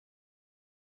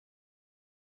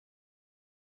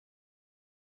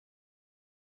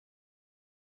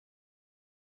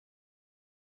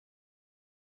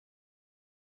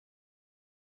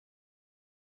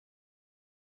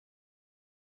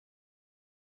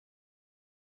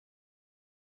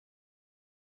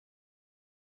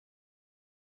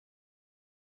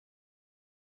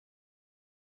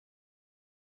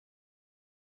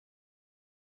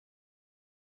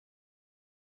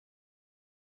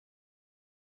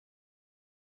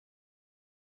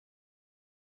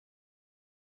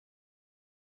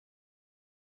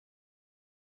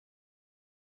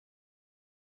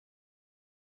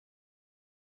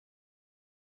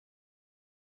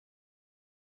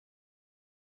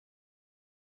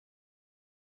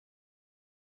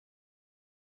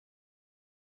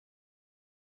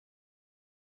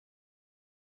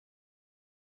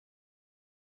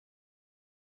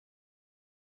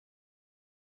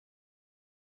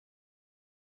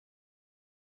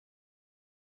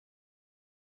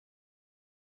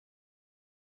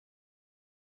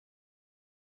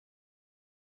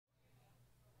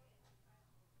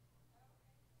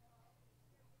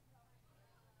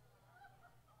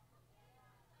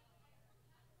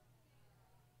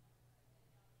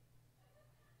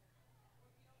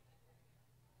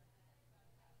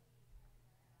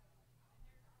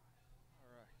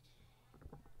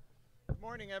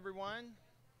morning, everyone.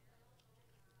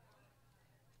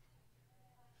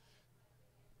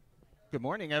 Good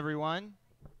morning, everyone.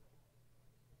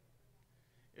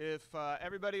 If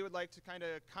everybody would like to kind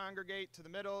of congregate to the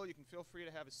middle, you can feel free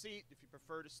to have a seat. If you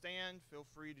prefer to stand, feel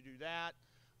free to do that.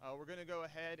 We're going to go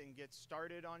ahead and get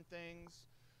started on things.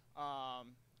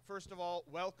 First of all,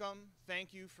 welcome.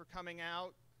 Thank you for coming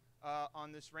out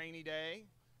on this rainy day.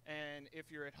 And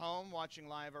if you're at home watching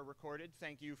live or recorded,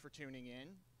 thank you for tuning in.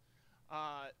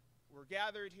 We're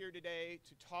gathered here today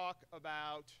to talk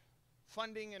about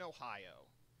funding in Ohio,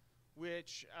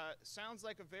 which sounds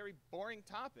like a very boring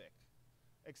topic,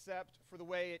 except for the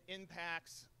way it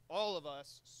impacts all of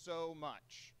us so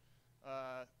much.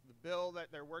 The bill that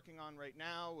they're working on right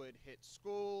now would hit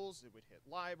schools, it would hit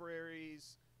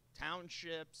libraries,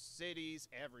 townships, cities,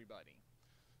 everybody.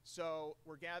 So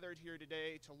we're gathered here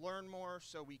today to learn more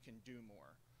so we can do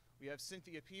more. We have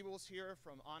Cynthia Peebles here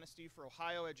from Honesty for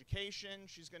Ohio Education.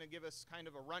 She's going to give us kind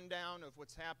of a rundown of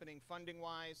what's happening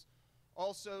funding-wise.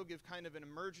 Also give kind of an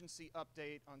emergency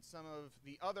update on some of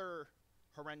the other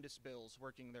horrendous bills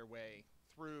working their way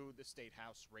through the State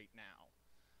House right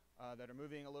now that are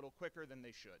moving a little quicker than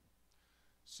they should.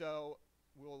 So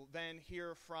we'll then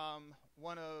hear from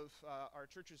one of our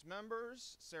church's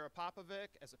members, Sarah Popovic,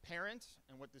 as a parent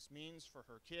and what this means for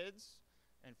her kids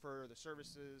and for the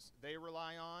services they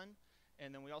rely on.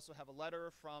 And then we also have a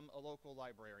letter from a local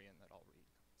librarian that I'll read.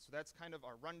 So that's kind of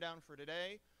our rundown for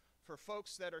today. For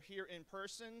folks that are here in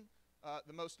person,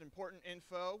 the most important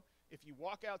info, if you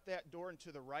walk out that door and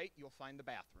to the right, you'll find the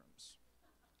bathrooms,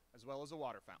 as well as a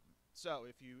water fountain. So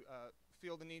if you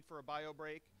feel the need for a bio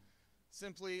break,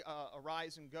 simply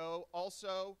arise and go.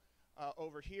 Also,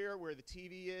 over here where the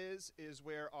TV is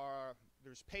where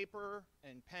there's paper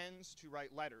and pens to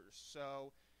write letters.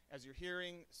 So as you're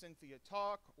hearing Cynthia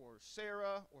talk, or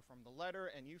Sarah, or from the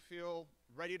letter, and you feel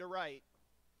ready to write,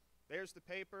 there's the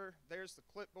paper, there's the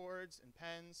clipboards and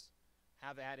pens.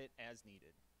 Have at it as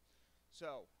needed.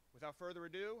 So without further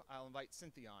ado, I'll invite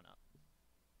Cynthia on up.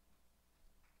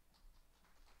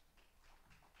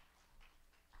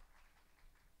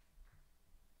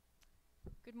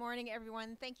 Good morning,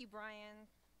 everyone. Thank you, Brian.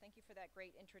 Thank you for that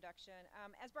great introduction.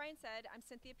 As Brian said, I'm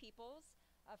Cynthia Peebles,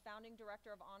 founding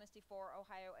director of Honesty for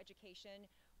Ohio Education.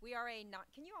 We are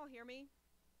can you all hear me?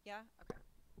 Yeah? Okay.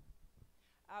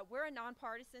 We're a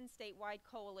nonpartisan statewide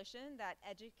coalition that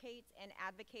educates and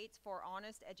advocates for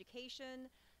honest education,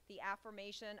 the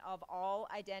affirmation of all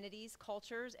identities,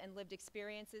 cultures, and lived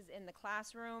experiences in the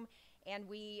classroom, and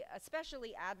we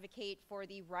especially advocate for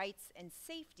the rights and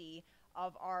safety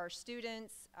of our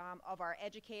students, of our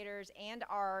educators, and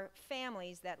our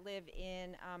families that live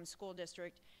in school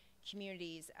district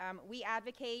communities. We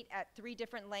advocate at 3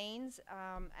 different lanes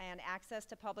and access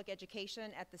to public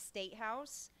education at the State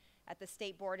House, at the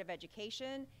State Board of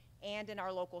Education, and in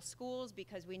our local schools,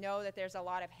 because we know that there's a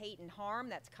lot of hate and harm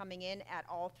that's coming in at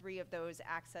all 3 of those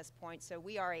access points. So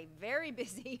we are a very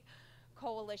busy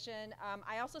coalition.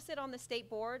 I also sit on the state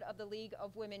board of the League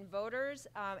of Women Voters,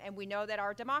 and we know that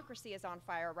our democracy is on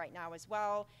fire right now as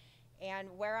well. And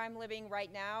where I'm living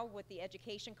right now with the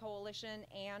Education Coalition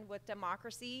and with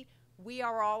democracy, we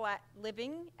are all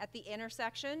living at the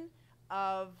intersection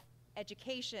of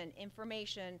education,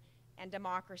 information, and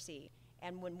democracy.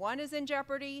 And when one is in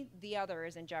jeopardy, the other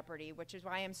is in jeopardy, which is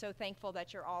why I'm so thankful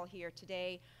that you're all here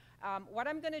today. What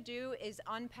I'm going to do is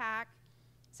unpack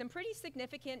some pretty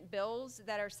significant bills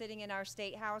that are sitting in our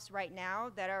State House right now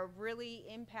that are really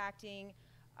impacting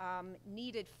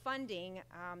needed funding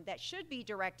that should be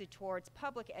directed towards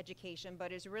public education,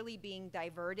 but is really being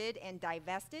diverted and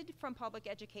divested from public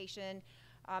education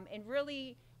and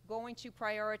really going to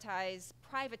prioritize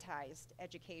privatized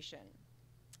education.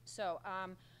 So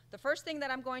the first thing that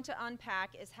I'm going to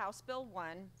unpack is House Bill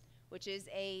 1, which is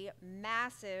a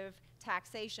massive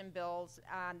taxation bill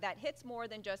that hits more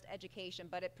than just education,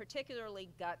 but it particularly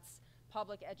guts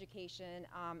public education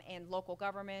and local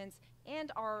governments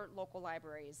and our local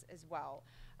libraries as well.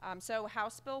 So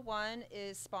House Bill 1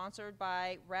 is sponsored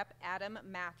by Rep. Adam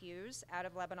Matthews out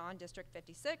of Lebanon, District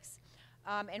 56.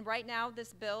 And right now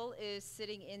this bill is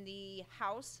sitting in the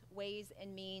House Ways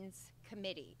and Means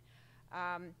Committee.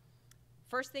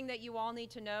 First thing that you all need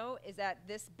to know is that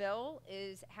this bill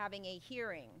is having a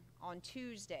hearing on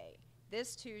Tuesday,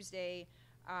 this Tuesday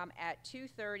at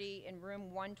 2:30 in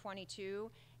room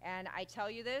 122. And I tell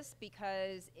you this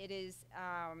because it is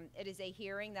a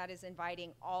hearing that is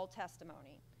inviting all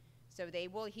testimony. So they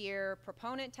will hear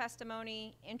proponent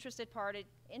testimony, interested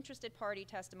party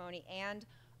testimony, and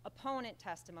opponent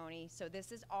testimony. So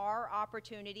this is our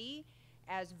opportunity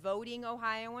as voting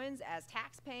Ohioans, as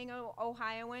tax-paying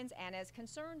Ohioans, and as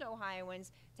concerned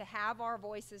Ohioans to have our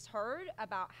voices heard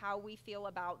about how we feel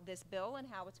about this bill and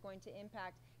how it's going to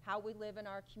impact how we live in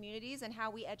our communities and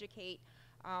how we educate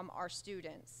our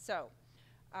students. So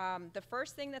the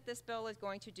first thing that this bill is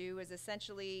going to do is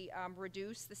essentially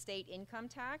reduce the state income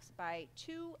tax by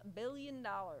 $2 billion.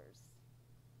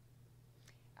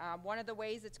 One of the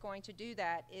ways it's going to do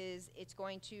that is it's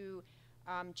going to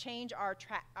change our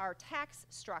tax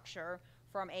structure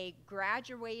from a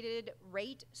graduated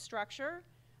rate structure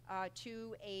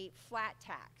to a flat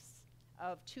tax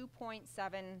of 2.75.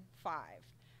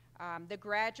 The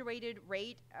graduated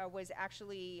rate was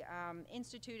actually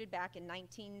instituted back in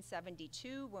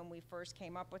 1972 when we first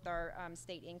came up with our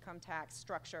state income tax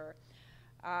structure.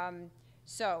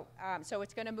 So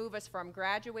it's going to move us from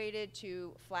graduated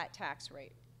to flat tax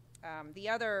rate. The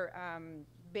other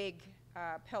big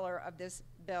pillar of this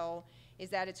bill is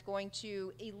that it's going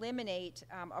to eliminate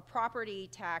a property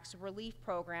tax relief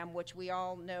program, which we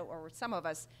all know, or some of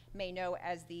us may know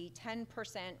as the 10%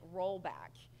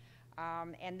 rollback.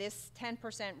 And this 10%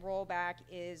 rollback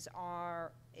is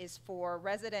for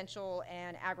residential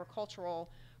and agricultural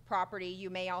property. You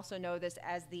may also know this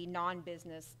as the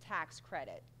non-business tax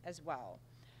credit as well.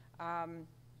 And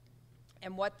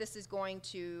what this is going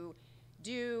to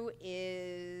do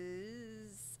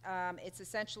is it's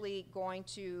essentially going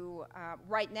to,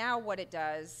 right now what it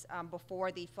does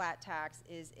before the flat tax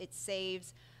is it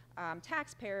saves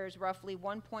taxpayers roughly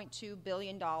 $1.2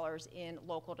 billion in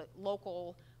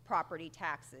local property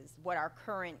taxes, what our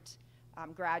current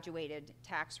graduated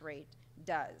tax rate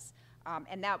does.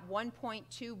 And that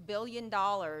 $1.2 billion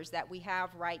that we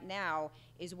have right now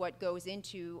is what goes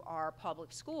into our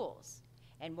public schools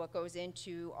and what goes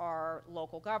into our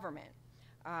local government.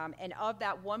 And of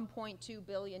that $1.2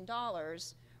 billion,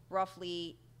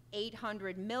 roughly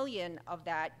 800 million of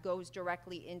that goes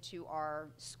directly into our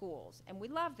schools. And we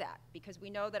love that because we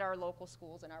know that our local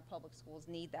schools and our public schools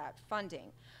need that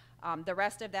funding. The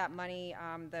rest of that money,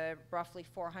 the roughly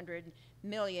 400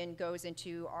 million, goes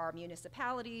into our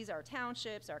municipalities, our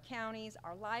townships, our counties,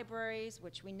 our libraries,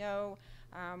 which we know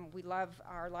we love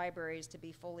our libraries to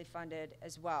be fully funded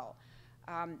as well.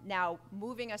 Now,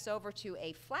 moving us over to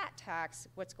a flat tax,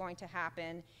 what's going to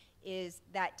happen is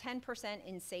that 10%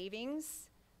 in savings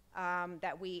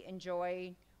that we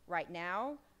enjoy right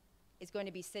now is going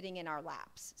to be sitting in our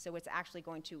laps. So it's actually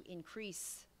going to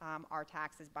increase our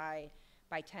taxes by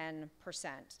 10%.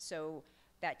 So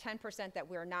that 10% that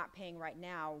we're not paying right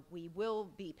now, we will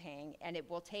be paying, and it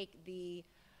will take the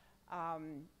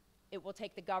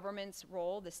government's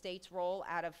role, the state's role,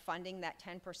 out of funding that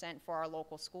 10% for our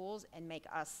local schools and make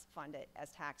us fund it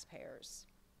as taxpayers.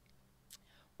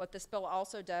 What this bill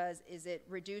also does is it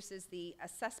reduces the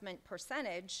assessment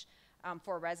percentage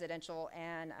for residential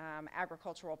and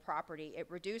agricultural property. It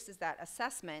reduces that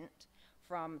assessment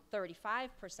from 35%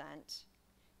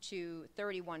 to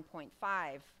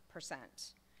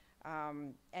 31.5%.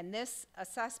 And this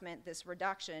assessment, this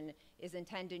reduction, is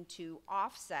intended to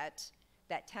offset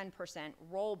that 10%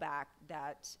 rollback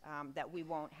that we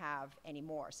won't have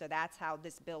anymore. So that's how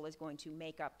this bill is going to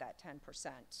make up that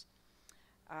 10%.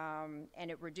 And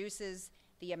it reduces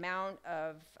the amount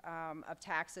of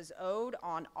taxes owed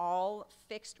on all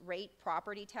fixed rate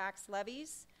property tax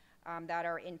levies that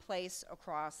are in place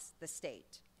across the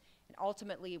state. And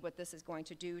ultimately, what this is going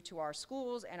to do to our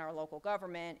schools and our local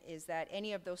government is that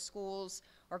any of those schools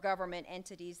or government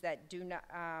entities that do not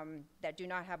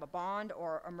have a bond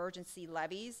or emergency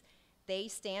levies, they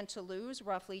stand to lose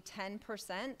roughly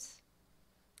 10%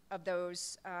 of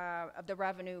those of the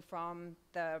revenue from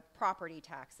the property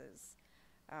taxes,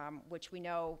 which we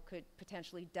know could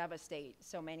potentially devastate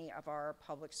so many of our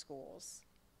public schools.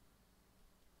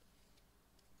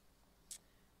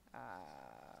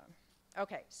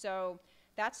 Okay, so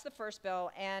that's the first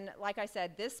bill, and like I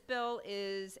said, this bill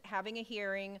is having a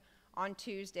hearing on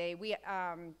Tuesday.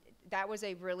 That was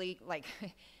a really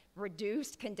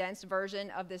reduced, condensed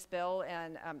version of this bill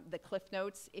and the Cliff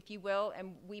Notes, if you will,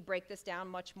 and we break this down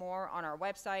much more on our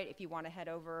website. If you want to head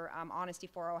over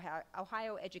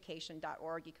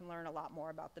honesty4ohioeducation.org, you can learn a lot more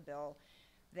about the bill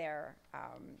there.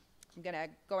 I'm going to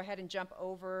go ahead and jump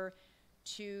over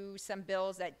to some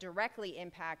bills that directly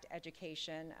impact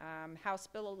education. House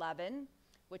Bill 11,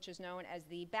 which is known as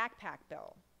the backpack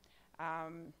bill.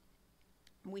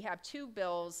 We have two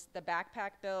bills, the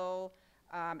backpack bill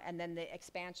and then the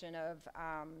expansion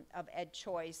of Ed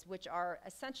Choice, which are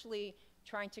essentially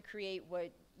trying to create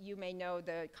what you may know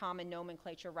the common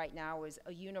nomenclature right now is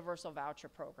a universal voucher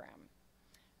program.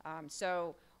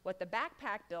 So What the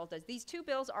backpack bill does, these two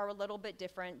bills are a little bit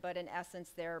different, but in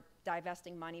essence, they're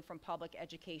divesting money from public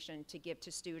education to give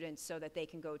to students so that they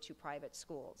can go to private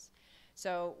schools.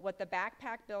 So what the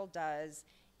backpack bill does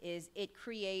is it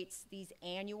creates these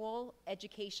annual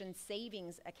education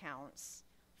savings accounts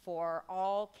for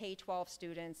all K-12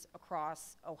 students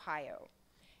across Ohio.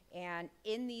 And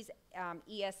in these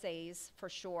ESAs, for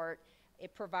short,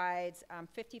 it provides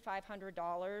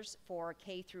 $5,500 for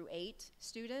K through 8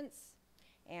 students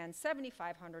and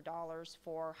 $7,500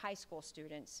 for high school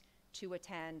students to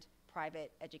attend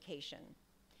private education.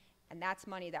 And that's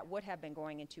money that would have been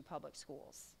going into public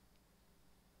schools.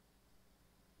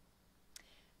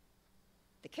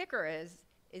 The kicker is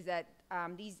that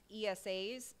these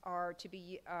ESAs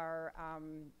are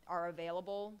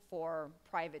available for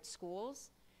private schools.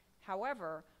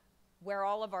 However, where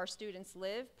all of our students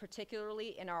live,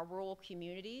 particularly in our rural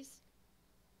communities,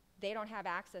 they don't have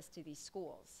access to these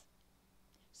schools.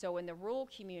 So in the rural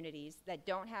communities that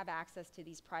don't have access to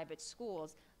these private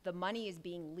schools, the money is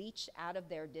being leached out of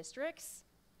their districts,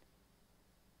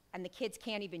 and the kids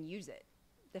can't even use it.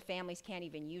 The families can't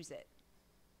even use it.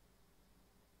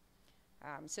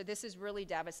 So this is really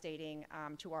devastating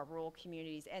to our rural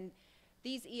communities. And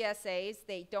these ESAs,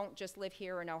 they don't just live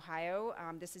here in Ohio.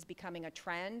 This is becoming a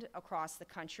trend across the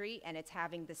country, and it's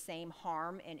having the same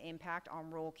harm and impact on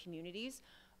rural communities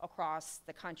across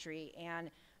the country.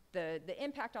 And the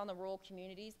impact on the rural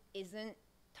communities isn't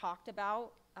talked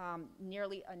about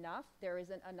nearly enough. There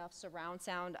isn't enough surround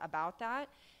sound about that.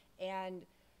 And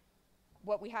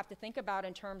what we have to think about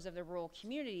in terms of the rural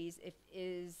communities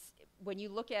is when you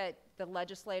look at the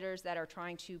legislators that are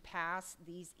trying to pass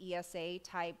these ESA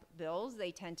type bills,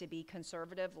 they tend to be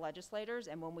conservative legislators.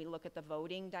 And when we look at the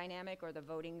voting dynamic or the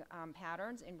voting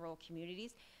patterns in rural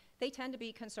communities, they tend to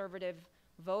be conservative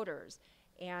voters.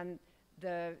 And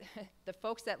the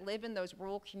folks that live in those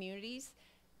rural communities,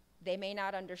 they may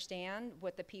not understand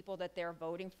what the people that they're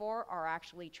voting for are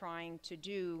actually trying to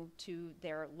do to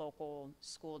their local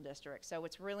school district. So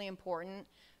it's really important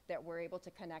that we're able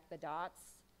to connect the dots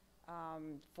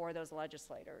for those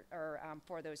legislators, or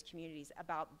for those communities,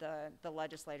 about the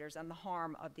legislators and the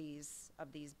harm of these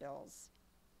bills.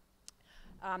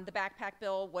 The backpack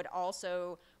bill would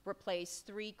also replace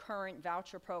 3 current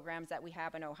voucher programs that we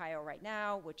have in Ohio right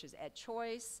now, which is Ed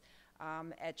Choice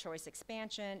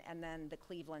Expansion, and then the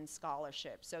Cleveland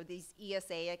Scholarship. So these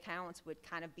ESA accounts would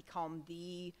kind of become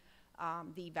the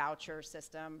voucher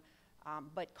system,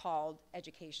 but called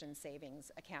education savings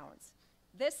accounts.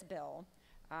 This bill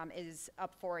is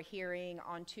up for a hearing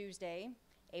on Tuesday,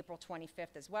 April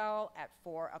 25th as well, at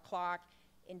 4 o'clock.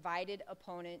 Invited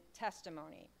opponent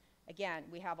testimony. Again,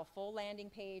 we have a full landing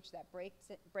page that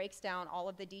breaks down all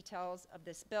of the details of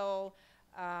this bill,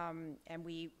 and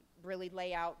we really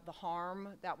lay out the harm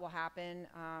that will happen,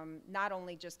 not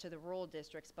only just to the rural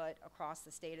districts, but across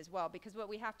the state as well. Because what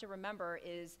we have to remember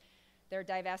is they're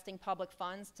divesting public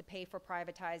funds to pay for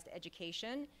privatized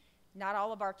education. Not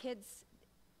all of our kids,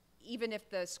 even if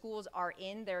the schools are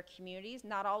in their communities,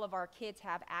 not all of our kids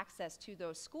have access to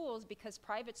those schools because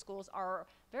private schools are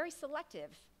very selective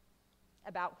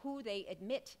about who they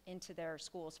admit into their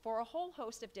schools for a whole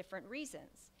host of different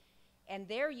reasons. And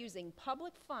they're using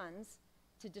public funds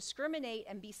to discriminate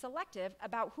and be selective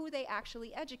about who they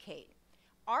actually educate.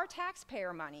 Our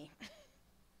taxpayer money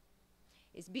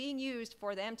is being used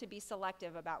for them to be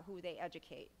selective about who they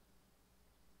educate.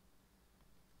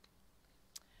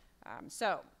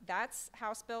 So that's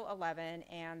House Bill 11,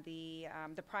 and the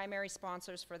primary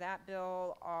sponsors for that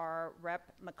bill are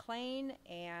Rep. McLean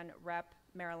and Rep.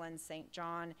 Marilyn St.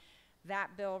 John.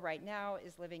 That bill right now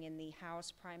is living in the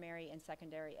House Primary and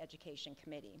Secondary Education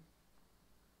Committee.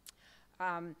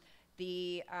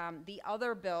 The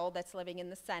other bill that's living in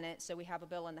the Senate, so we have a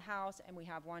bill in the House and we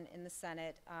have one in the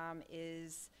Senate,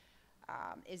 is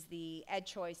the Ed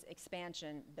Choice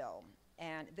Expansion bill.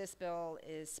 And this bill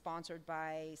is sponsored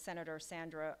by Senator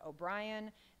Sandra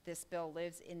O'Brien. This bill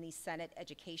lives in the Senate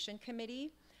Education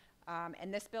Committee.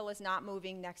 And this bill is not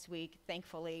moving next week.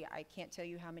 Thankfully, I can't tell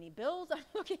you how many bills I'm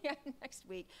looking at next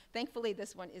week. Thankfully,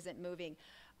 this one isn't moving.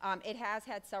 It has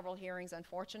had several hearings,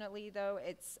 unfortunately, though.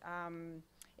 It's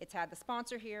had the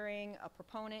sponsor hearing, a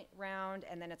proponent round,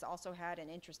 and then it's also had an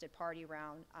interested party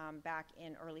round back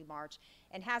in early March,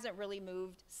 and hasn't really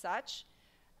moved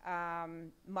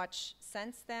much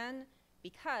since then,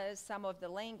 because some of the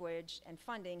language and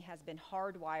funding has been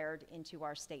hardwired into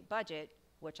our state budget,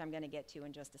 which I'm going to get to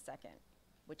in just a second,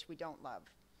 which we don't love.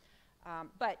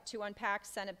 But to unpack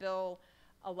Senate Bill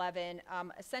 11,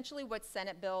 essentially what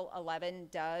Senate Bill 11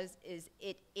 does is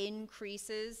it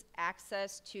increases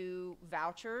access to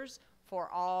vouchers for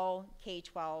all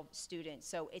K-12 students.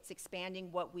 So it's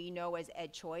expanding what we know as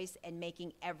Ed Choice and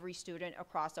making every student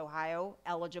across Ohio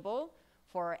eligible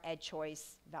for Ed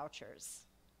Choice vouchers.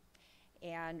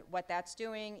 And what that's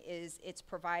doing is it's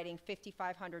providing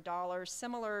 $5,500,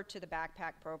 similar to the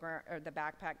backpack program, or the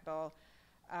backpack bill.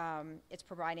 It's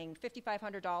providing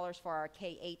 $5,500 for our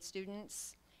K-8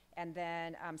 students, and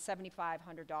then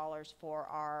 $7,500 for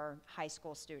our high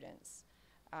school students.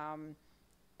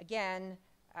 Again,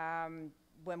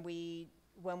 when we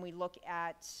look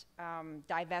at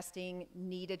divesting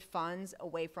needed funds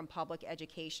away from public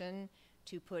education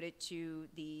to put it to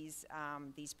these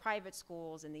private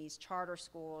schools and these charter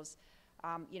schools,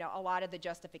 you know, a lot of the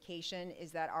justification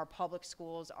is that our public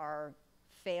schools are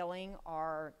failing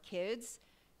our kids,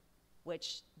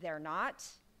 which they're not.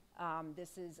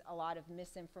 This is a lot of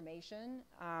misinformation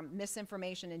and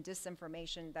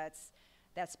disinformation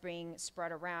that's being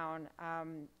spread around.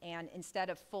 And instead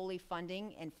of fully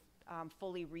funding and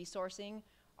fully resourcing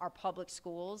our public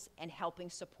schools and helping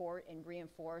support and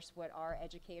reinforce what our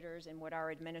educators and what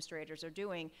our administrators are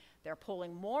doing, they're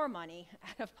pulling more money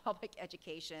out of public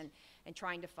education and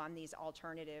trying to fund these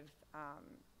alternative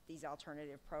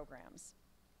programs.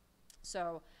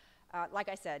 So, like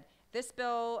I said, this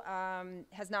bill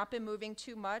has not been moving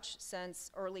too much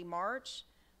since early March,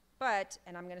 but,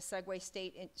 and I'm going to segue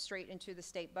straight into the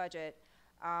state budget,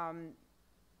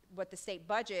 what the state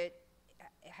budget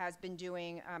has been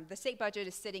doing, the state budget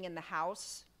is sitting in the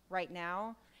House right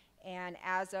now, and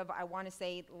as of, I want to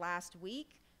say, last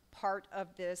week, part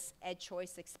of this Ed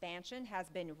Choice expansion has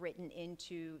been written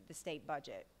into the state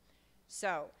budget.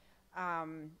 So,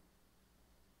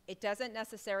 it doesn't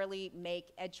necessarily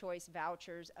make Ed Choice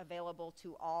vouchers available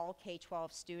to all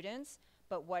K-12 students,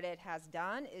 but what it has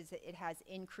done is that it has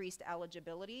increased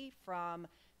eligibility from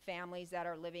families that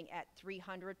are living at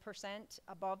 300%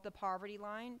 above the poverty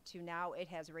line to now it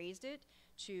has raised it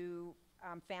to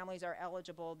families are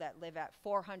eligible that live at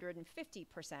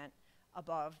 450%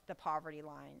 above the poverty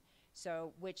line.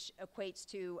 So, which equates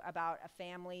to about a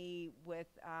family with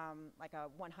like a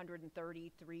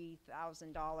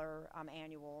 $133,000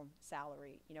 annual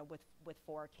salary, you know, with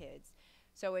 4 kids.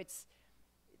 So it's,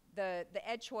 the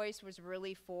Ed Choice was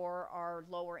really for our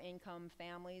lower income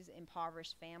families,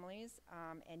 impoverished families,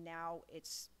 and now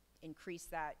it's increased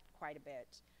that quite a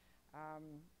bit.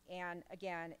 And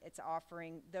again, it's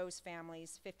offering those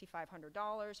families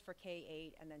 $5,500 for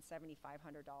K-8 and then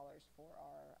 $7,500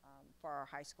 for our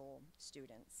high school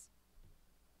students.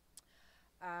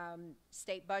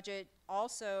 State budget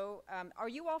also, are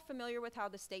you all familiar with how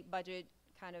the state budget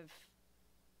kind of,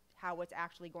 how it's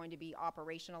actually going to be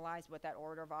operationalized, what that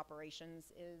order of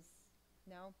operations is?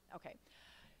 No? Okay.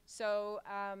 So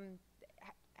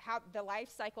how the life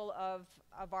cycle of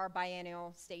our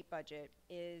biennial state budget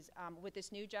is with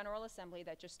this new General Assembly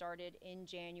that just started in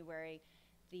January,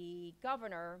 the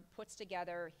governor puts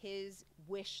together his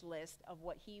wish list of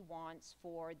what he wants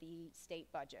for the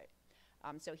state budget.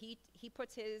 So he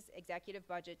puts his executive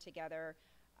budget together,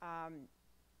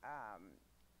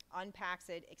 unpacks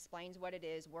it, explains what it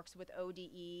is, works with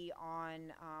ODE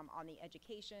on the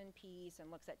education piece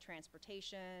and looks at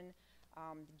transportation,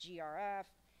 the GRF,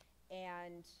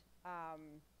 and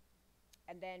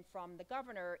then from the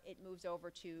governor, it moves over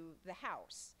to the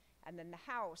House. And then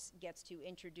the House gets to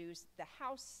introduce the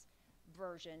House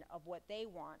version of what they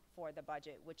want for the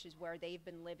budget, which is where they've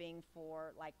been living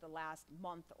for like the last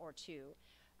month or two.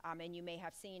 And you may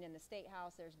have seen in the State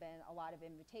House, there's been a lot of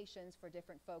invitations for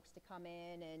different folks to come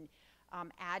in and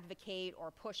advocate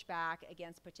or push back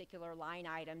against particular line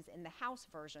items in the House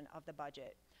version of the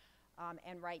budget.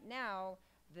 And right now,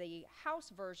 the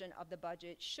House version of the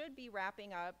budget should be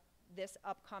wrapping up this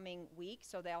upcoming week,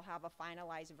 so they'll have a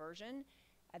finalized version.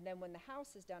 And then when the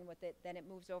House is done with it, then it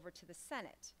moves over to the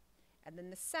Senate. And then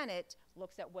the Senate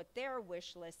looks at what their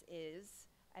wish list is,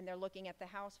 and they're looking at the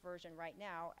House version right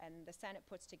now, and the Senate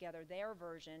puts together their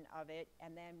version of it,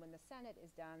 and then when the Senate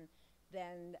is done,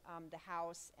 then the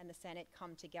House and the Senate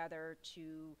come together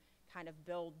to kind of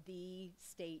build the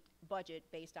state budget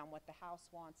based on what the House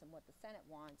wants and what the Senate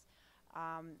wants.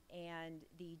 And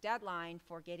the deadline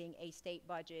for getting a state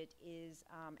budget is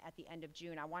at the end of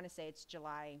June. I want to say it's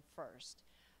July 1st.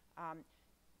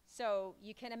 So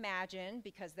you can imagine,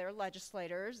 because they're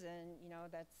legislators, and you know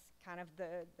that's kind of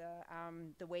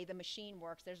the way the machine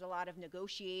works. There's a lot of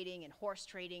negotiating and horse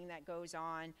trading that goes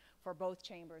on for both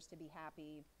chambers to be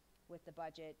happy with the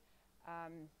budget.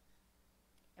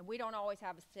 And we don't always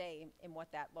have a say in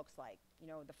what that looks like, you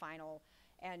know, the final.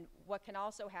 And what can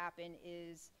also happen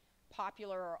is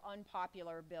popular or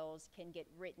unpopular bills can get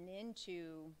written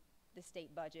into the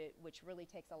state budget, which really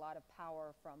takes a lot of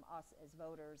power from us as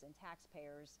voters and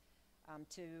taxpayers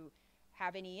to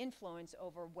have any influence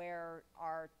over where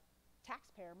our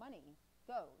taxpayer money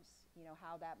goes, you know,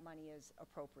 how that money is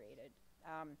appropriated.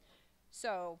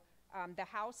 The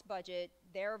House budget,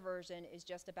 their version is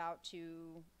just about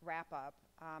to wrap up,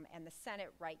 and the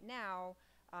Senate right now,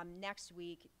 next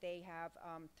week, they have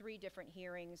 3 different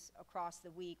hearings across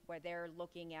the week where they're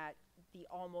looking at the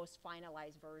almost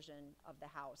finalized version of the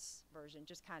House version,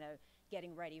 just kind of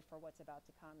getting ready for what's about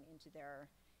to come into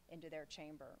their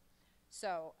chamber.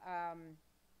 So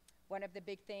one of the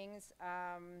big things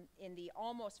in the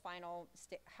almost final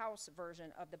House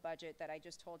version of the budget that I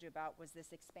just told you about was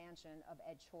this expansion of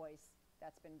ed choice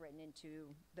that's been written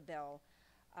into the bill.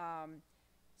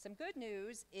 Some good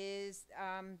news is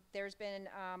there's been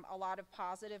a lot of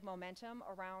positive momentum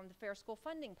around the Fair School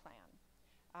Funding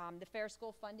Plan. The Fair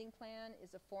School Funding Plan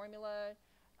is a formula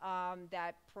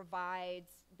that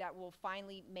will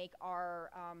finally make our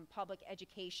public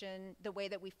education, the way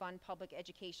that we fund public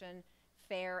education,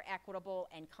 fair, equitable,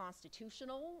 and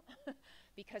constitutional,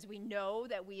 because we know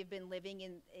that we have been living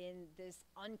in this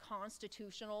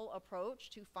unconstitutional approach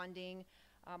to funding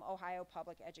Ohio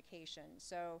public education.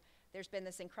 So there's been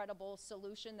this incredible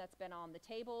solution that's been on the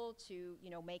table to, you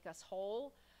know, make us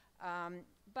whole,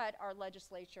 but our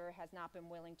legislature has not been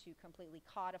willing to completely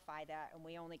codify that, and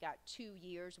we only got 2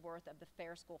 years worth of the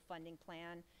Fair School Funding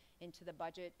Plan into the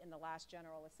budget in the last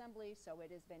General Assembly, so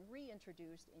it has been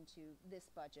reintroduced into this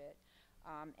budget,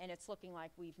 and it's looking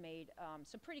like we've made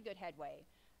some pretty good headway.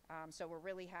 So we're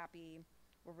really happy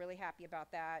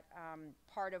about that.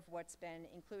 Part of what's been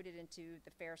included into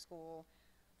the Fair School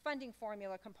funding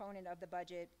formula component of the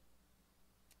budget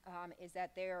is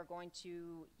that they are going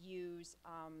to use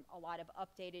a lot of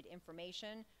updated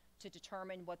information to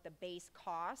determine what the base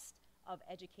cost of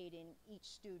educating each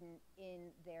student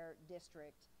in their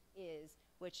district is,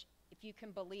 which, if you can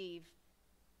believe,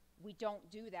 we don't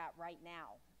do that right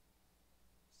now.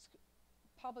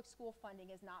 Public school funding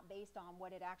is not based on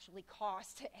what it actually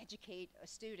costs to educate a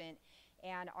student,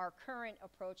 and our current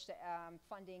approach to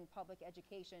funding public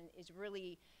education is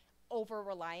really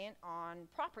over-reliant on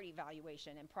property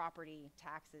valuation and property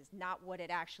taxes, not what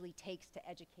it actually takes to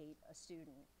educate a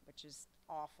student, which is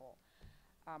awful,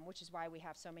 which is why we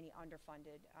have so many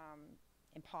underfunded,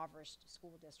 impoverished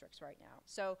school districts right now.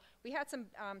 So we had some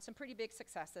pretty big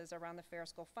successes around the Fair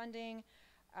School funding.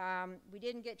 We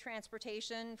didn't get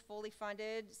transportation fully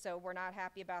funded, so we're not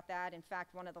happy about that. In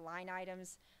fact, one of the line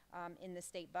items in the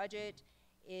state budget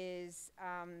is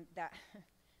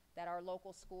that our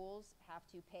local schools have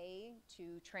to pay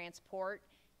to transport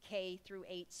K through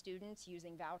 8 students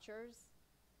using vouchers.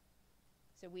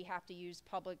 So we have to use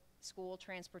public school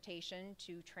transportation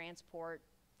to transport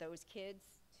those kids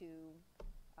to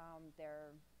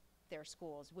their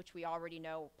schools, which we already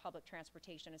know public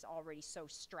transportation is already so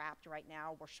strapped right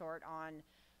now. We're short on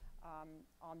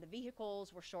the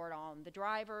vehicles, we're short on the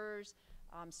drivers,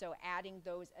 so adding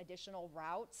those additional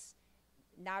routes,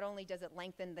 not only does it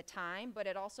lengthen the time, but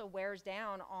it also wears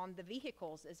down on the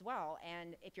vehicles as well.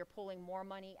 And if you're pulling more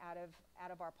money out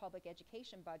of our public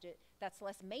education budget, that's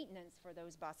less maintenance for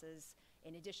those buses,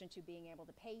 in addition to being able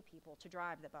to pay people to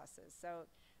drive the buses. So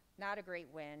not a great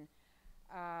win.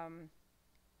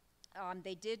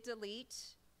 They did delete,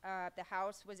 the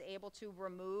House was able to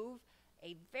remove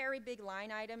a very big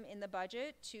line item in the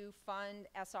budget to fund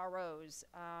SROs,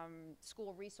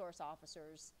 school resource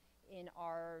officers, in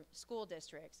our school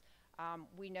districts.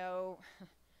 We know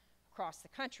across the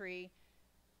country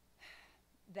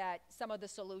that some of the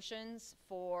solutions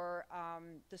for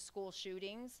the school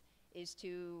shootings is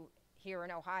to, here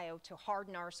in Ohio, to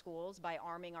harden our schools by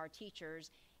arming our teachers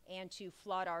and to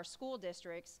flood our school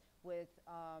districts with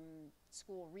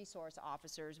school resource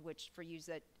officers, which for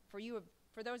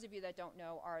those of you that don't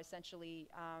know, are essentially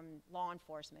law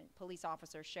enforcement, police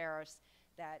officers, sheriffs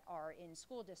that are in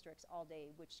school districts all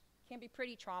day, which can be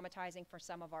pretty traumatizing for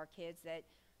some of our kids that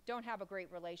don't have a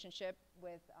great relationship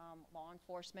with law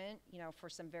enforcement, you know, for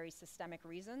some very systemic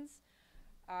reasons.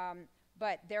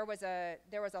 But there was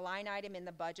a line item in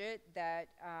the budget that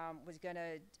was going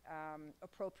to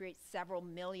appropriate several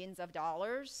millions of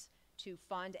dollars to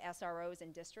fund SROs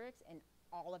in districts, and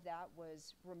all of that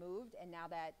was removed, and now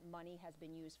that money has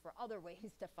been used for other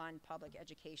ways to fund public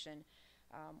education,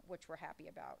 which we're happy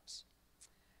about.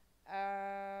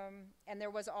 And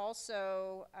there was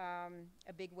also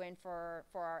a big win for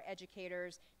our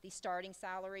educators. The starting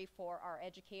salary for our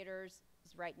educators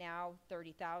is right now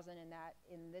 $30,000, and that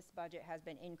in this budget has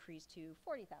been increased to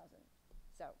 $40,000.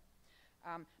 So,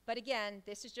 but again,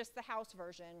 this is just the House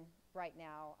version right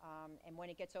now, and when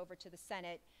it gets over to the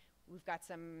Senate, we've got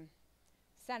some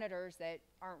senators that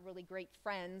aren't really great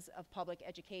friends of public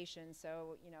education.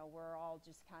 So, you know, we're all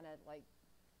just kind of like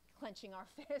clenching our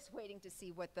fists waiting to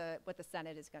see what the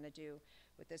Senate is going to do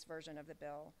with this version of the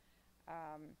bill.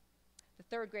 The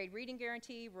third grade reading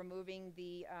guarantee, removing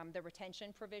the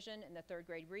retention provision in the third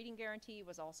grade reading guarantee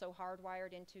was also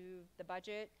hardwired into the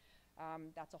budget.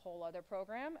 That's a whole other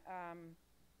program,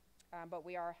 but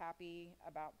we are happy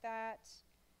about that.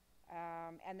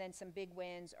 And then some big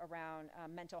wins around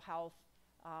mental health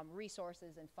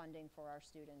resources and funding for our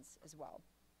students as well.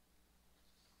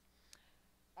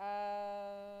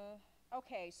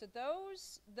 Okay, so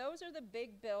those are the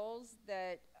big bills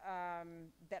that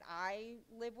that I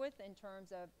live with in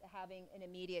terms of having an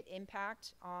immediate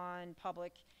impact on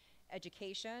public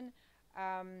education.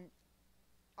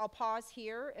 I'll pause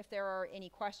here if there are any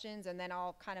questions, and then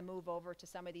I'll kind of move over to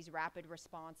some of these rapid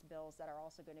response bills that are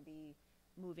also going to be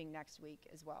moving next week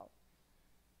as well.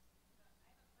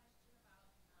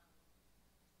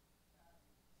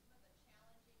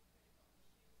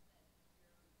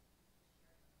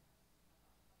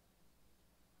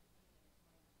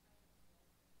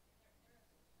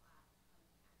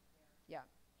 Yeah.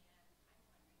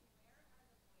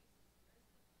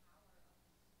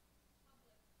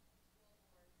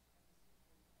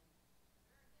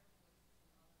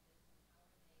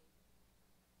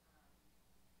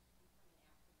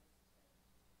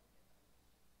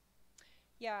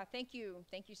 Yeah, thank you.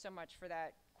 Thank you so much for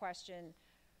that question.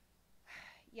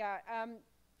 Yeah,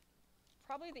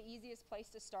 probably the easiest place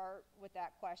to start with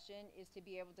that question is to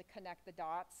be able to connect the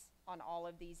dots on all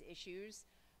of these issues.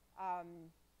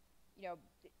 You know,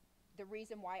 the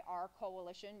reason why our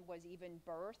coalition was even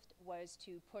birthed was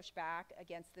to push back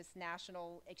against this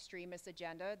national extremist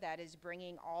agenda that is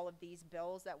bringing all of these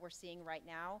bills that we're seeing right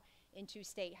now into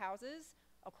state houses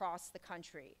across the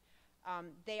country.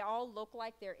 They all look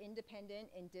like they're independent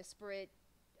and disparate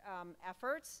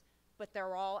efforts, but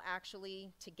they're all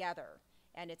actually together.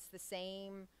 And it's the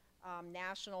same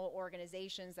national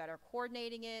organizations that are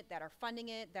coordinating it, that are funding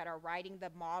it, that are writing the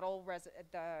model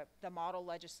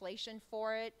legislation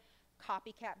for it,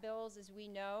 copycat bills, as we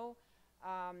know,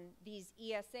 these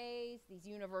ESAs, these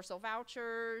universal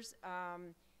vouchers,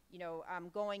 you know,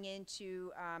 going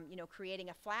into, you know, creating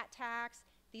a flat tax.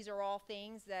 These are all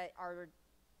things that are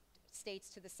states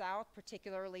to the south,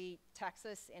 particularly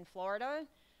Texas and Florida,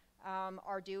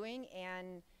 are doing.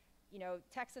 And you know,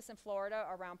 Texas and Florida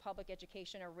around public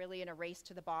education are really in a race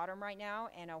to the bottom right now,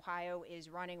 and Ohio is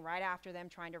running right after them,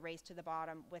 trying to race to the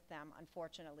bottom with them,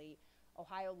 unfortunately.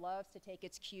 Ohio loves to take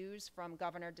its cues from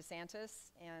Governor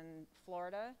DeSantis in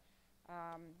Florida,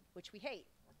 which we hate.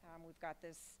 We've got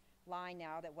this line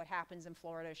now that what happens in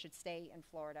Florida should stay in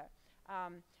Florida.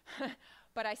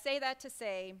 But I say that to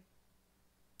say,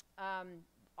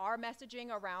 our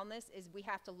messaging around this is we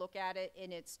have to look at it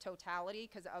in its totality,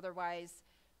 because otherwise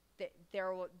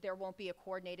there won't be a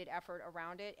coordinated effort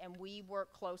around it. And we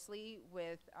work closely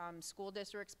with school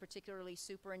districts, particularly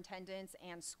superintendents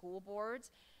and school boards,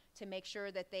 to make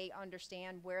sure that they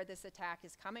understand where this attack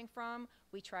is coming from.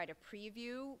 We try to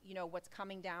preview, you know, what's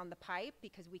coming down the pipe,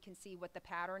 because we can see what the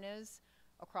pattern is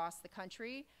across the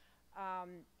country,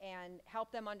 and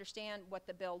help them understand what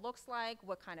the bill looks like,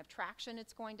 what kind of traction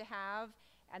it's going to have,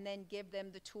 and then give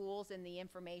them the tools and the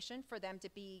information for them to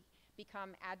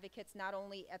become advocates not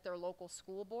only at their local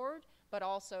school board, but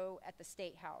also at the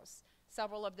state house.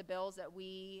 Several of the bills that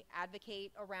we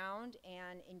advocate around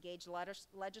and engage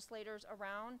legislators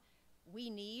around, we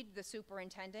need the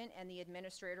superintendent and the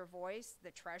administrator voice,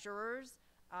 the treasurers.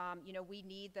 You know, we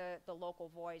need the local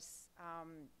voice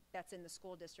that's in the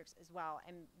school districts as well.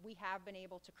 And we have been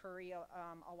able to carry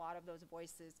a lot of those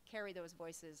voices, carry those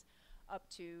voices up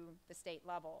to the state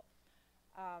level.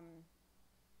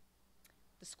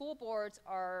 The school boards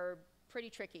are pretty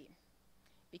tricky,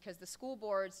 because the school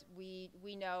boards, we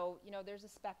know, you know, there's a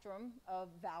spectrum of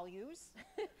values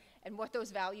and what those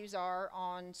values are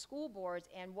on school boards.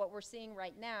 And what we're seeing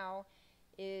right now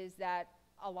is that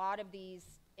a lot of these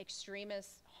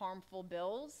extremist, harmful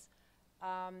bills,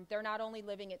 they're not only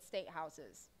living at state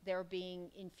houses, they're being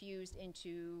infused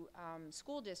into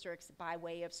school districts by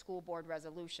way of school board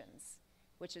resolutions,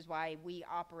 which is why we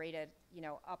operated, you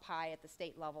know, up high at the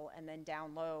state level and then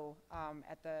down low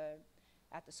at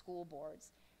the school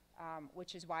boards,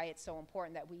 which is why it's so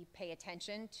important that we pay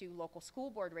attention to local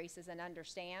school board races and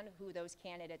understand who those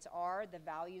candidates are, the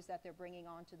values that they're bringing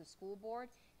onto the school board,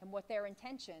 and what their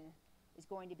intention is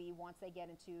going to be once they get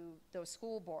into those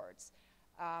school boards.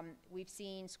 We've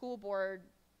seen school board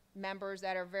members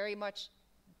that are very much,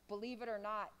 believe it or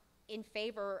not, in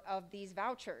favor of these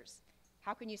vouchers.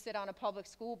 How can you sit on a public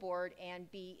school board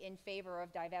and be in favor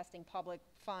of divesting public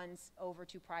funds over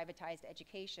to privatized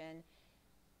education?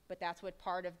 But that's what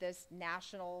part of this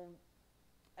national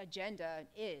agenda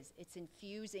is. It's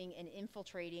infusing and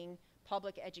infiltrating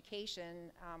public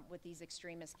education with these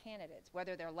extremist candidates,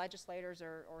 whether they're legislators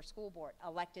or school board,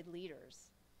 elected leaders.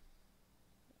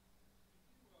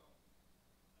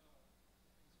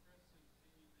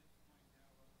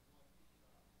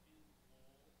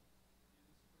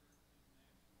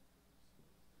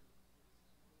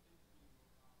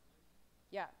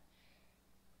 Yeah.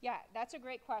 Yeah, that's a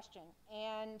great question.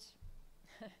 And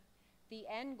the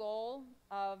end goal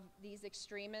of these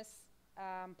extremist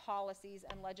policies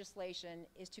and legislation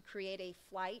is to create a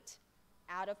flight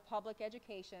out of public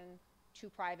education to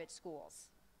private schools.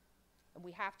 And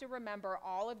we have to remember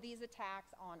all of these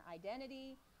attacks on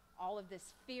identity, all of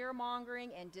this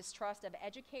fear-mongering and distrust of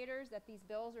educators that these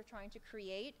bills are trying to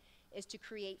create is to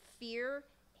create fear,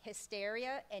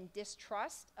 hysteria, and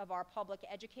distrust of our public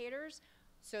educators,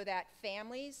 so that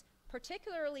families,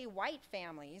 particularly white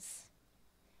families,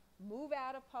 move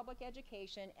out of public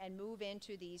education and move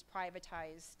into these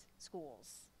privatized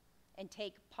schools and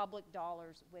take public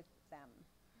dollars with them.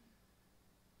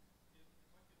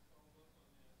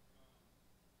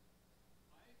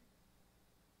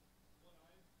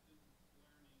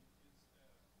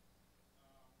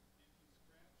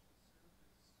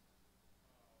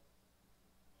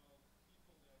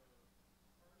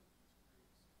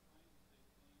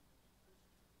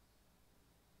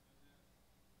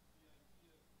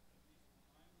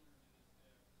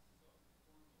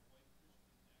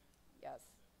 Yes.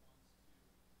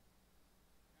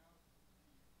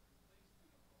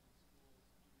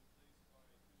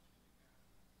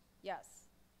 Yes.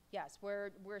 Yes,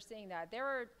 we're seeing that. There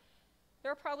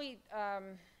are probably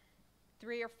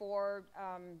 3 or 4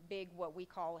 big what we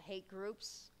call hate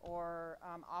groups or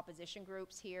opposition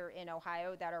groups here in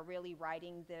Ohio that are really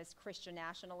riding this Christian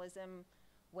nationalism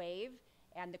wave.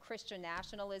 And the Christian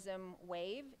nationalism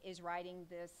wave is riding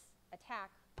this attack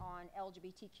on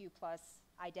LGBTQ plus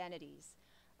identities.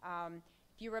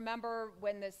 If you remember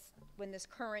when this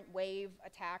current wave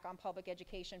attack on public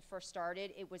education first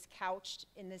started, it was couched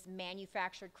in this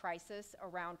manufactured crisis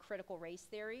around critical race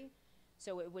theory.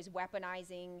 So it was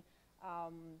weaponizing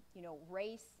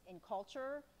race and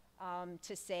culture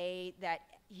to say that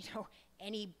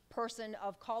any person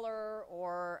of color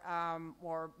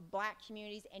or black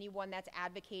communities, anyone that's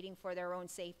advocating for their own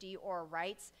safety or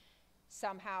rights,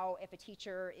 somehow if a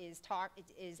teacher is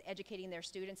educating their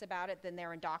students about it, then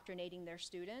they're indoctrinating their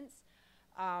students.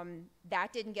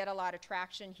 That didn't get a lot of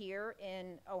traction here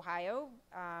in Ohio.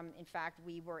 In fact,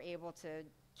 we were able to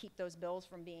keep those bills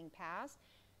from being passed.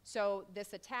 So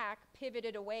this attack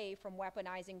pivoted away from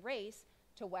weaponizing race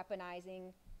to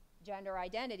weaponizing gender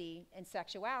identity and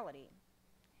sexuality.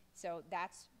 So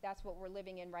that's what we're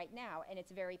living in right now, and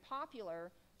it's very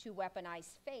popular to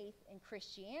weaponize faith and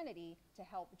Christianity to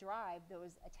help drive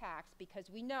those attacks, because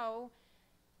we know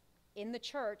in the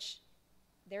church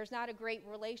there's not a great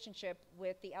relationship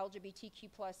with the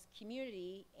LGBTQ plus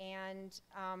community and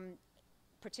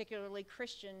particularly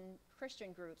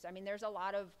Christian groups. I mean, there's a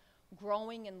lot of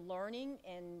growing and learning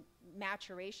and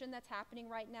maturation that's happening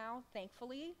right now,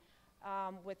 thankfully,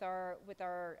 with our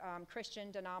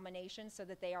Christian denominations, so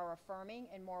that they are affirming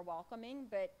and more welcoming.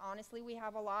 But honestly, we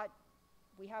have a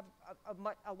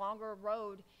longer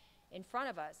road in front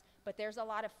of us. But there's a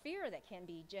lot of fear that can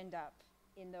be ginned up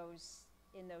in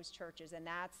those churches, and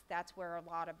that's where a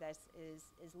lot of this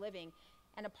is living.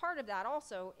 And a part of that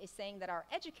also is saying that our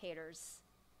educators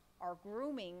are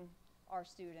grooming our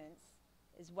students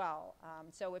as well.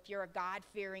 So if you're a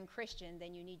God-fearing Christian,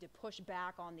 then you need to push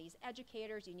back on these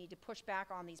educators, you need to push back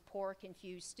on these poor,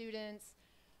 confused students,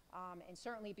 and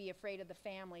certainly be afraid of the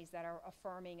families that are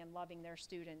affirming and loving their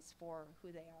students for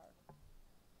who they are.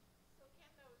 So can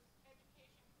those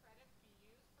education credits be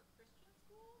used for Christian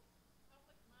schools?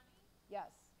 Public money?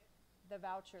 Yes, the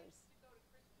vouchers. To go to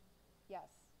Christian schools? Yes.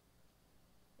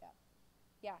 Yeah.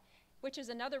 Yeah. Which is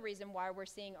another reason why we're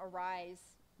seeing a rise,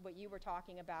 what you were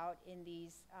talking about, in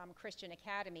these Christian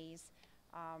academies,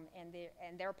 and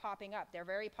they're popping up. They're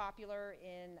very popular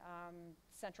in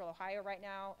Central Ohio right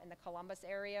now, in the Columbus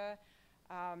area.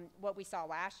 What we saw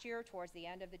last year towards the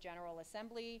end of the General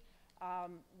Assembly,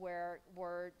 where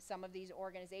were some of these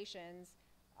organizations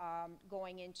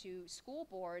going into school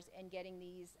boards and getting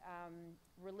these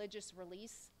religious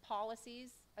release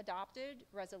policies adopted,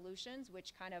 resolutions,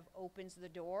 which kind of opens the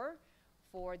door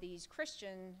for these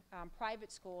Christian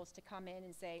private schools to come in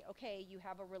and say, okay, you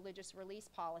have a religious release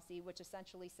policy, which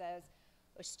essentially says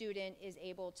a student is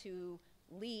able to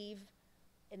leave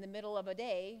in the middle of a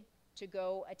day to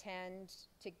go attend,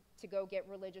 to go get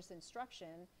religious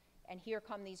instruction. And here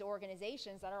come these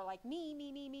organizations that are like, me,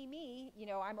 me, me, me, me. You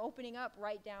know, I'm opening up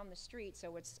right down the street,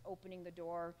 so it's opening the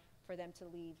door for them to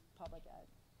leave public ed.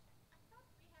 I thought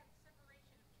we had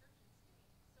separation of church and state.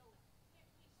 So can't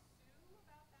we sue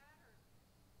about that, or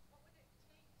what would it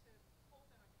take to hold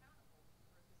them accountable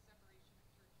for the separation of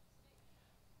church and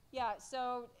state? Yeah,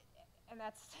 so, and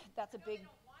that's a big.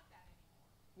 They don't want that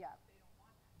anymore. Yeah. They don't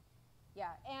want that.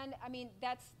 Yeah, and I mean,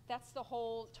 that's the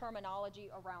whole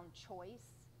terminology around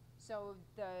choice. So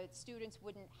the students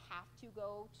wouldn't have to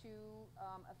go to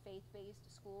a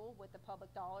faith-based school with the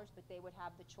public dollars, but they would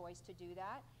have the choice to do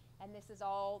that. And this is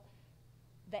all,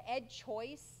 the ed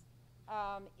choice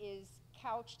is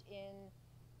couched in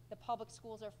the public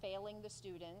schools are failing the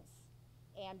students,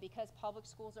 and because public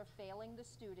schools are failing the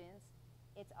students,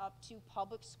 it's up to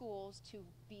public schools to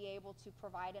be able to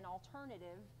provide an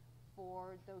alternative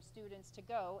for those students to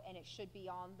go, and it should be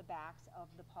on the backs of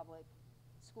the public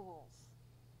schools.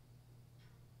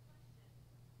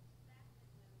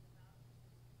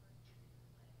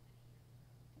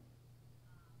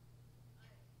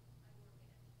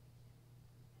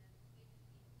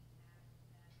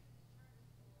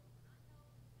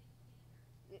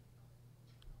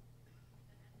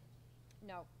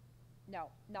 No, no,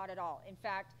 not at all. In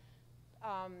fact,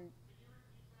 Can you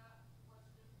repeat that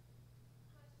question?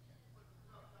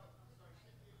 No, I'm sorry.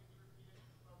 Cynthia, can you repeat it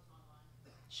for folks online?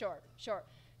 sure.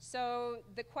 So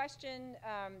the question,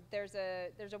 there's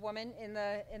a woman in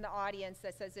the audience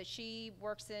that says that she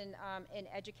works in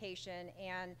education,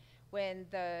 and when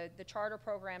the charter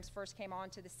programs first came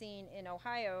onto the scene in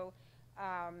Ohio,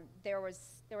 there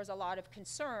was a lot of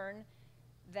concern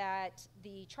that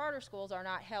the charter schools are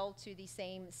not held to the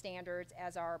same standards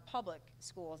as our public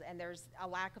schools, and there's a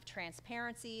lack of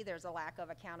transparency, there's a lack of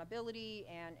accountability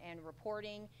and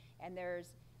reporting, and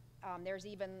there's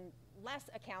even less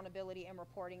accountability and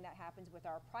reporting that happens with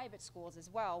our private schools as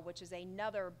well, which is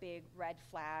another big red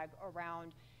flag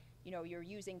around, you know, you're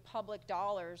using public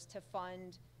dollars to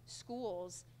fund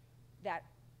schools that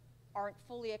aren't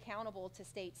fully accountable to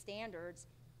state standards,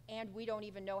 and we don't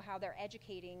even know how they're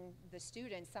educating the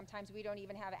students. Sometimes we don't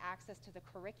even have access to the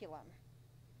curriculum.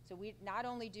 So we not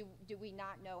only do we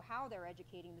not know how they're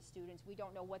educating the students, we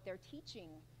don't know what they're teaching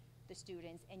the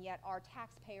students, and yet our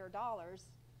taxpayer dollars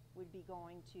would be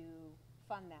going to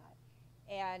fund that.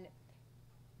 And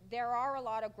there are a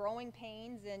lot of growing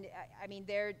pains, and I mean,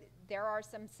 there are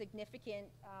some significant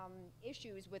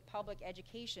issues with public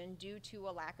education due to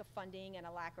a lack of funding and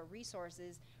a lack of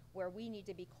resources, where we need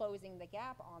to be closing the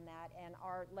gap on that, and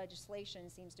our legislation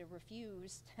seems to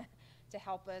refuse to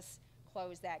help us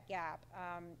close that gap.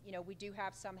 You know, we do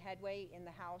have some headway in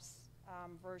the House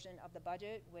version of the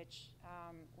budget, which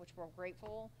we're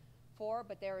grateful for,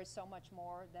 but there is so much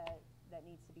more that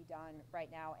needs to be done right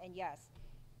now. And yes,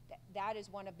 that is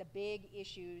one of the big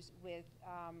issues with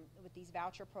these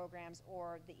voucher programs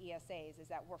or the ESAs, is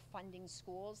that we're funding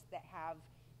schools that have,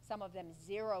 some of them,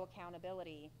 zero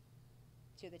accountability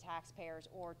to the taxpayers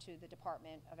or to the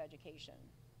Department of Education.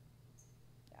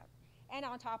 Yeah. And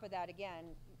on top of that,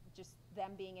 again, just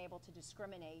them being able to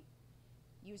discriminate,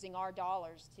 using our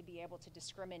dollars to be able to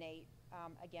discriminate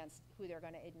against who they're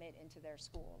going to admit into their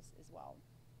schools as well.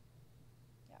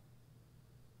 Yeah.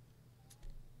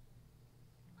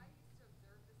 I used to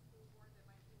observe the school board that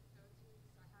my kids go to,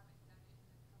 so I haven't done it in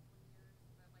a couple of years,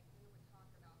 but like they would talk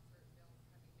about certain bills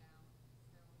coming down,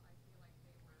 so I feel like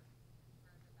they were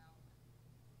concerned about them.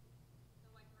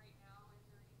 So like right now, is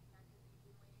there anything I could be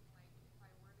doing, like if I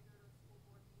were to go to a school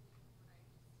board meeting, would I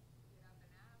just get up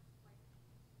and ask like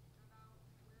about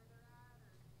where they're at,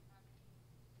 or do you have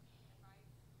any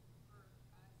advice for us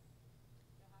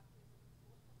to have kids in the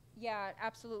school? Yeah,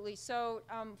 absolutely. So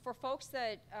for folks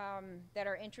that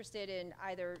are interested in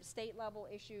either state level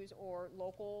issues or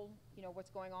local, you know,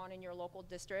 what's going on in your local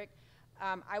district,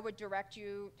 I would direct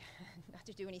you, not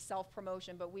to do any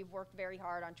self-promotion, but we've worked very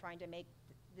hard on trying to make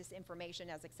this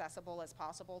information as accessible as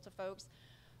possible to folks.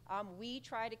 We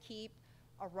try to keep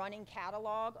a running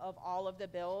catalog of all of the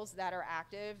bills that are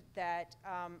active that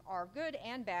are good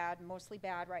and bad, mostly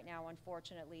bad right now,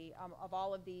 unfortunately, of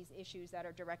all of these issues that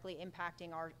are directly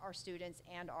impacting our students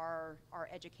and our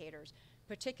educators,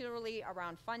 particularly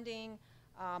around funding,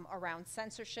 around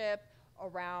censorship,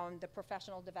 around the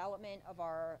professional development of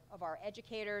our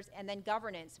educators, and then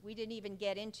governance. We didn't even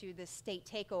get into the state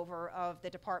takeover of the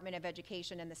Department of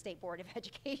Education and the State Board of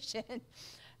Education,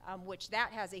 which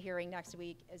that has a hearing next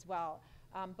week as well.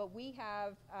 But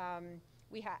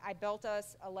I built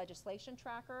us a legislation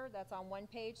tracker that's on one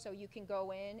page, so you can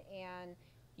go in and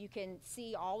You can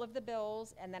see all of the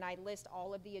bills, and then I list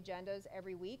all of the agendas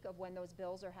every week of when those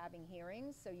bills are having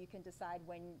hearings, so you can decide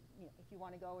when, if you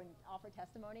want to go and offer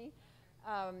testimony.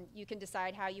 You can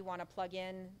decide how you want to plug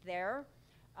in there.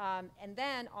 And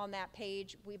then on that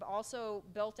page, we've also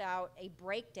built out a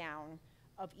breakdown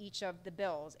of each of the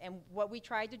bills. And what we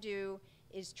tried to do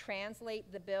is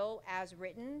translate the bill as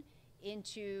written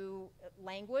into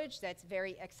language that's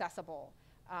very accessible.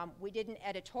 We didn't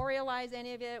editorialize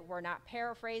any of it. We're not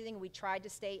paraphrasing. We tried to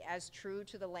stay as true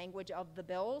to the language of the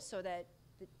bill so that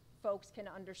the folks can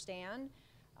understand.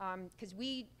 Because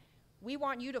we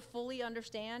want you to fully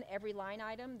understand every line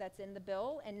item that's in the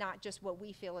bill and not just what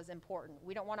we feel is important.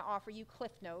 We don't want to offer you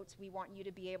cliff notes. We want you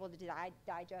to be able to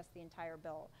digest the entire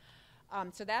bill.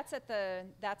 So that's at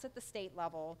the state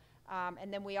level.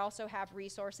 And then we also have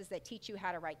resources that teach you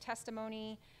how to write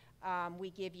testimony. We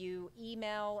give you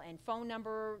email and phone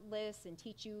number lists and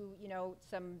teach you,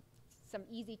 some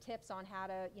easy tips on how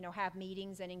to, have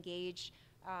meetings and engage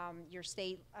your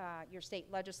state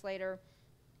legislator.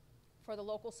 For the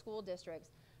local school districts,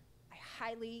 I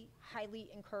highly, highly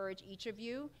encourage each of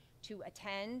you to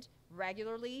attend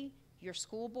regularly your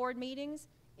school board meetings.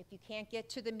 If you can't get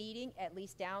to the meeting, at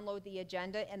least download the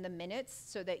agenda and the minutes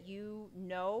so that you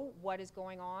know what is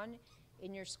going on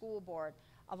in your school board.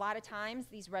 A lot of times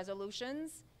these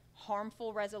resolutions,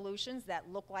 harmful resolutions that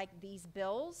look like these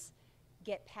bills,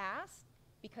 get passed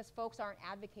because folks aren't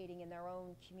advocating in their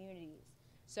own communities.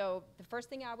 So the first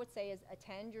thing I would say is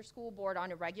attend your school board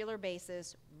on a regular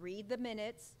basis, read the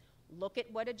minutes, look at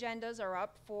what agendas are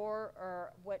up for,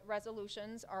 or what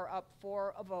resolutions are up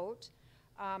for a vote,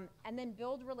 and then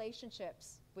build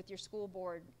relationships with your school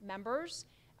board members,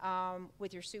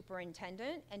 with your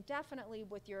superintendent, and definitely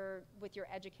with your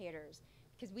educators.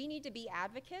 Because we need to be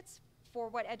advocates for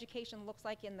what education looks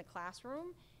like in the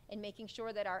classroom and making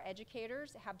sure that our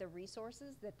educators have the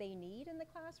resources that they need in the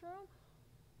classroom,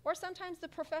 or sometimes the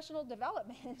professional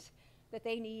development that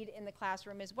they need in the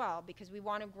classroom as well, because we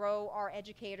want to grow our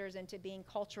educators into being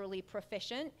culturally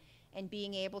proficient and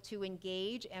being able to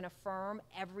engage and affirm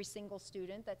every single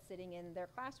student that's sitting in their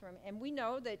classroom. And we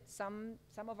know that some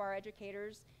of our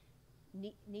educators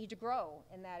need to grow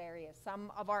in that area.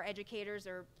 Some of our educators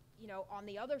are on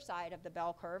the other side of the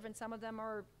bell curve, and some of them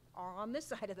are on this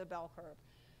side of the bell curve.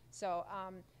 So,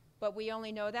 but we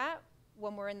only know that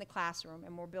when we're in the classroom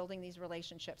and we're building these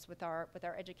relationships with our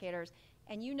educators.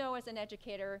 And as an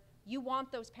educator, you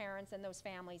want those parents and those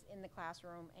families in the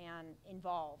classroom and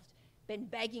involved. Been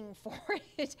begging for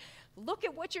it. Look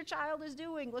at what your child is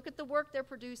doing. Look at the work they're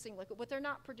producing. Look at what they're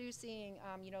not producing.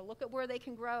 Look at where they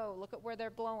can grow. Look at where they're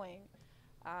blowing.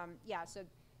 So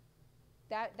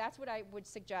that's what I would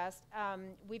suggest.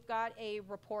 We've got a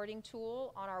reporting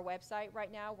tool on our website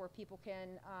right now where people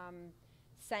can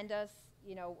send us,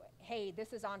 hey,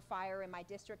 this is on fire in my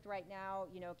district right now.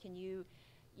 Can you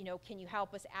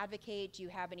help us advocate? Do you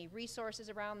have any resources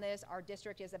around this? Our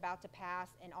district is about to pass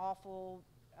an awful,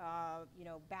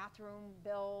 bathroom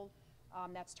bill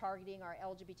that's targeting our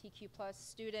LGBTQ+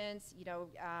 students.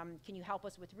 Can you help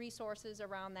us with resources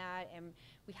around that? And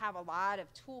we have a lot of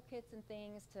toolkits and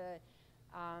things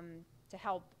to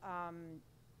help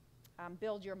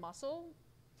build your muscle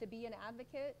to be an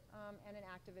advocate and an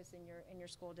activist in your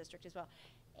school district as well.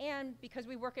 And because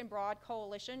we work in broad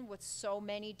coalition with so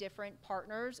many different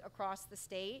partners across the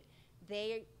state,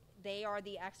 they are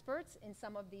the experts in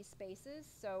some of these spaces,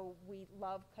 so we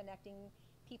love connecting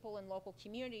people in local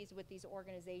communities with these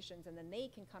organizations, and then they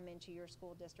can come into your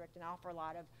school district and offer a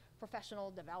lot of professional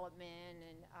development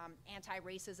and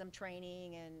anti-racism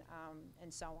training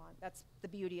and so on. That's the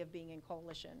beauty of being in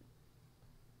coalition.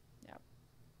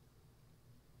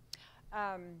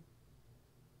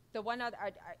 The one other,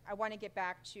 I want to get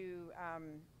back to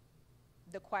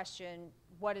the question,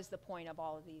 what is the point of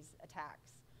all of these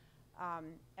attacks?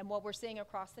 And what we're seeing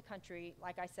across the country,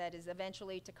 like I said, is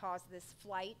eventually to cause this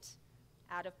flight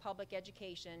out of public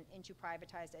education into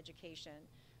privatized education.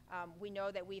 We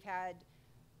know that we've had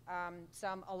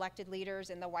some elected leaders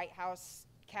in the White House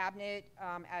cabinet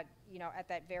at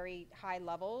that very high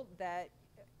level that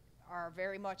are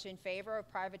very much in favor of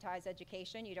privatized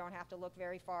education. You don't have to look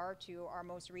very far to our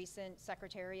most recent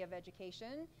Secretary of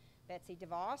Education, Betsy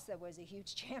DeVos, that was a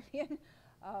huge champion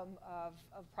of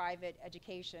private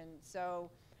education.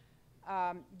 So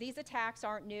these attacks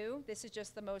aren't new. This is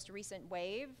just the most recent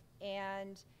wave.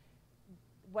 And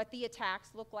what the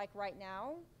attacks look like right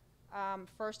now,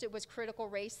 first it was critical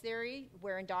race theory.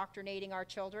 We're indoctrinating our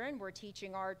children. We're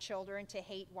teaching our children to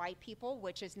hate white people,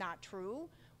 which is not true.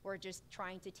 We're just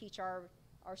trying to teach our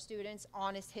students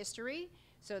honest history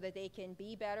so that they can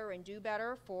be better and do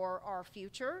better for our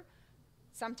future.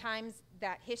 Sometimes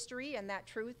that history and that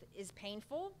truth is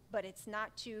painful, but it's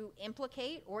not to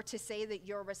implicate or to say that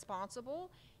you're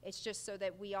responsible. It's just so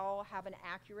that we all have an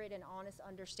accurate and honest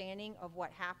understanding of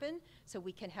what happened so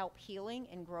we can help healing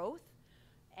and growth.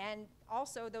 And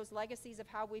also those legacies of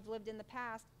how we've lived in the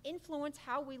past influence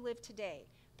how we live today.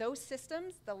 Those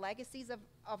systems, the legacies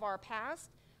of our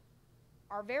past,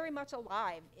 are very much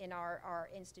alive in our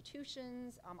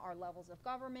institutions, our levels of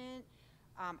government,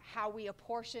 how we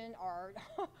apportion our,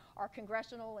 our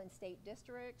congressional and state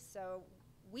districts. So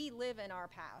we live in our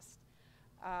past.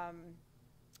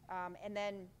 And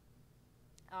then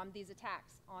these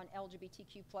attacks on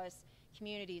LGBTQ plus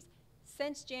communities.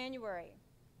 Since January,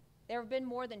 there have been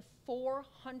more than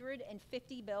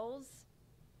 450 bills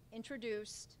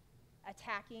introduced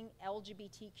attacking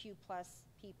LGBTQ plus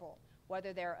people,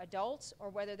 whether they're adults or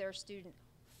whether they're students.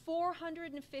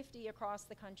 450 across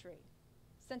the country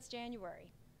since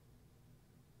January.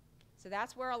 So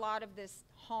that's where a lot of this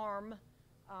harm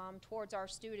towards our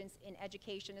students in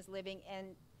education is living,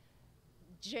 and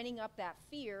ginning up that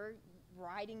fear,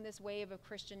 riding this wave of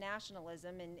Christian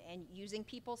nationalism and using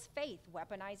people's faith,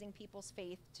 weaponizing people's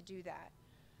faith to do that.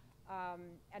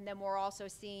 And then we're also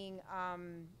seeing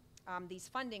these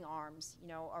funding arms, you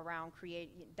know, around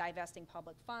divesting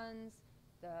public funds,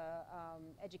 the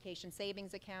education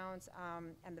savings accounts,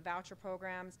 and the voucher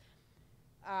programs.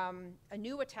 A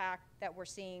new attack that we're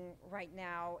seeing right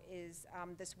now is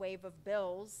this wave of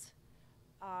bills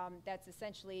that's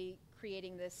essentially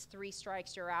creating this 3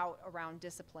 strikes you're out around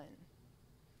discipline.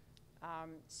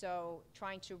 So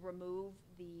trying to remove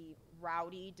the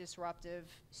rowdy,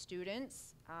 disruptive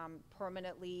students,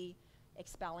 permanently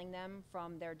expelling them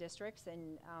from their districts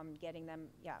and getting them,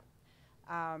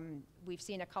 we've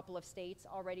seen a couple of states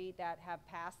already that have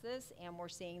passed this, and we're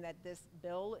seeing that this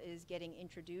bill is getting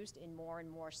introduced in more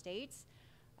and more states.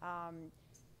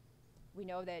 We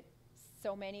know that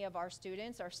so many of our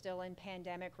students are still in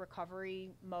pandemic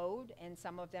recovery mode, and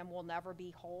some of them will never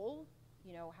be whole,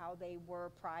 you know, how they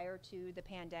were prior to the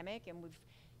pandemic. And we've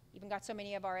even got so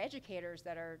many of our educators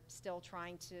that are still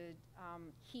trying to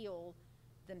heal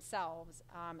themselves.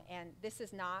 And this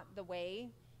is not the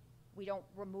way. We don't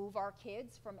remove our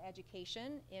kids from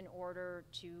education in order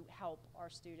to help our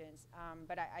students.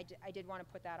 But I did want to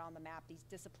put that on the map. These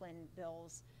discipline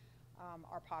bills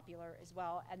are popular as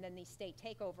well. And then these state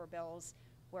takeover bills,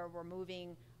 where we're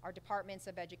moving our departments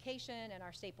of education and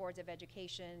our state boards of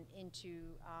education into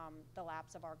the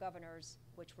laps of our governors,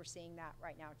 which we're seeing that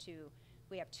right now too.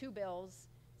 We have 2 bills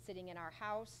sitting in our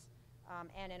House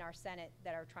and in our Senate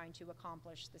that are trying to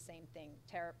accomplish the same thing,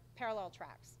 parallel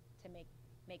tracks to make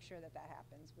sure that that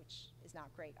happens, which is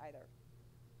not great either.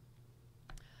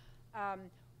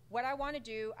 What I want to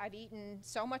do, I've eaten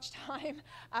so much time.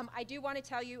 I do want to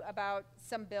tell you about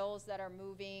some bills that are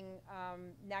moving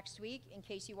next week in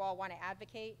case you all want to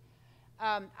advocate.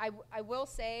 I will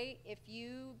say, if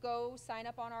you go sign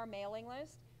up on our mailing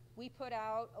list, we put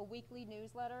out a weekly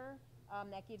newsletter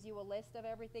that gives you a list of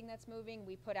everything that's moving.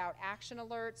 We put out action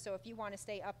alerts, so if you want to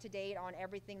stay up to date on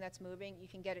everything that's moving, you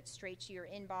can get it straight to your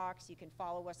inbox. You can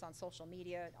follow us on social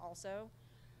media also.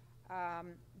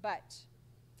 But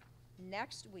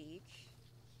next week,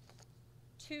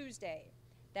 Tuesday,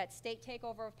 that state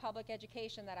takeover of public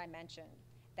education that I mentioned,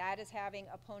 that is having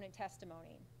opponent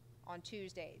testimony on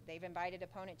Tuesday. They've invited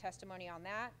opponent testimony on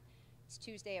that. It's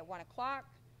Tuesday at 1 o'clock.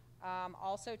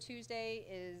 Also Tuesday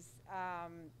is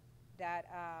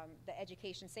the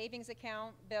education savings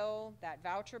account bill, that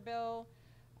voucher bill,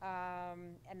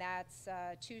 and that's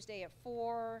Tuesday at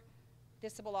 4.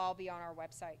 This will all be on our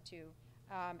website too.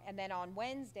 And then on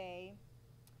Wednesday,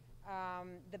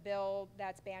 the bill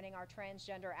that's banning our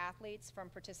transgender athletes from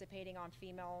participating on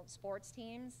female sports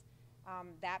teams,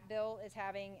 that bill is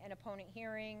having an opponent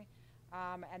hearing.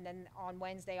 And then on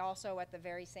Wednesday also at the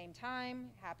very same time,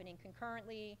 happening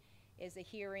concurrently, is a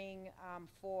hearing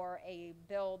for a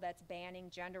bill that's banning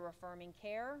gender-affirming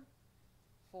care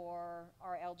for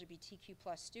our LGBTQ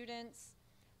plus students.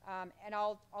 And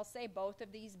I'll say both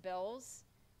of these bills,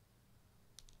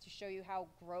 to show you how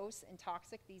gross and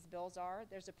toxic these bills are.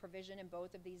 There's a provision in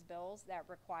both of these bills that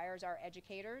requires our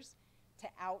educators to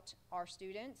out our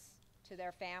students to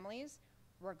their families,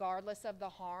 regardless of the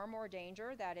harm or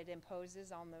danger that it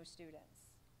imposes on those students.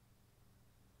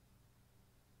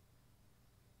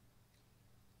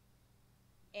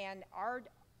 And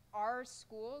our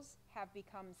schools have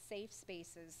become safe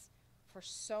spaces for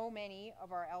so many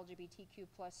of our LGBTQ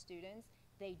plus students.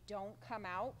 They don't come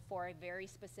out for a very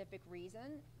specific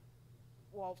reason,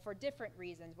 well, for different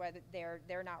reasons, whether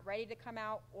they're not ready to come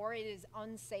out, or it is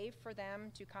unsafe for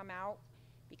them to come out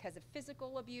because of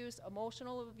physical abuse,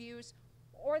 emotional abuse,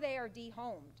 or they are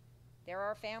dehomed. There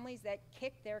are families that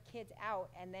kick their kids out,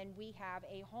 and then we have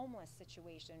a homeless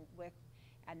situation with,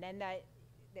 and then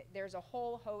there's a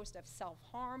whole host of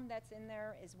self-harm that's in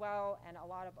there as well, and a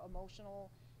lot of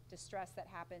emotional distress that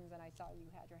happens, and I saw you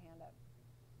had your hand up.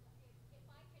 If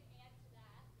I could add to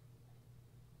that,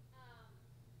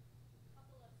 a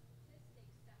couple of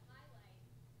statistics to highlight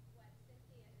what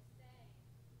Cynthia is saying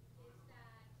is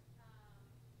that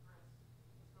Chris,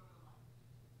 let's go to the mic.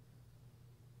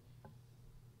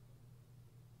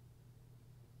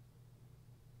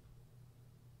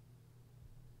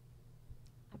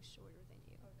 I'm shorter than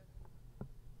you.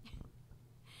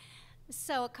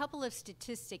 So a couple of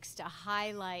statistics to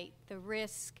highlight the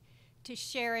risk to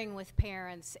sharing with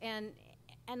parents, and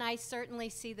I certainly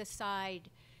see the side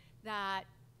that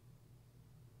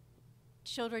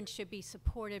children should be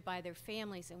supported by their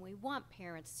families, and we want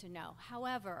parents to know.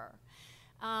 However,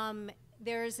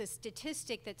 there's a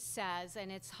statistic that says,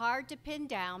 and it's hard to pin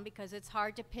down because it's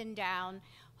hard to pin down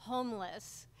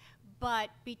homeless, but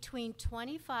between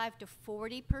 25 to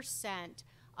 40%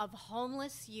 of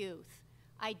homeless youth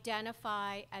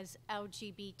identify as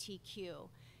LGBTQ.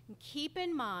 And keep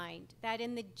in mind that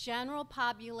in the general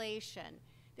population,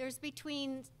 there's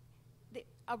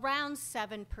around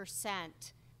 7%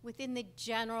 within the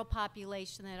general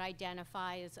population that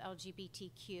identify as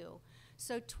LGBTQ.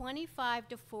 So 25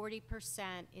 to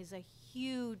 40% is a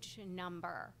huge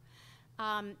number.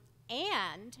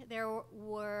 And there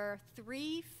were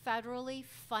 3 federally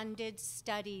funded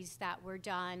studies that were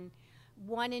done,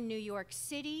 one in New York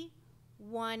City,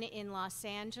 one in Los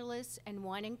Angeles, and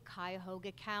one in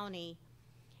Cuyahoga County,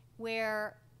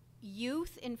 where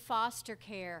youth in foster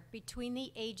care between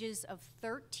the ages of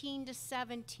 13 to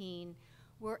 17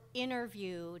 were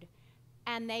interviewed,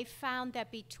 and they found that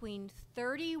between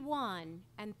 31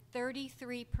 and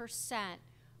 33%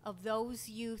 of those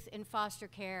youth in foster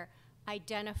care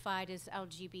identified as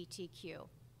LGBTQ.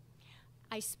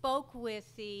 I spoke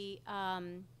with the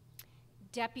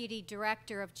Deputy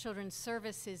Director of Children's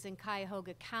Services in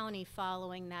Cuyahoga County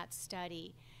following that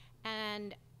study,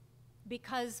 and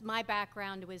because my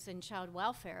background was in child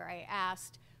welfare, I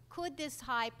asked, could this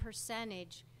high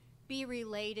percentage be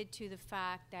related to the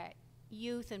fact that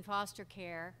youth in foster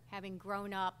care, having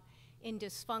grown up in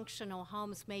dysfunctional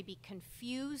homes, may be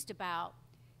confused about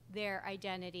their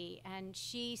identity? And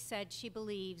she said she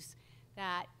believes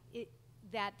that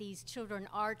that these children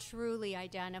are truly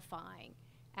identifying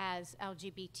as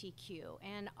LGBTQ.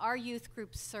 And our youth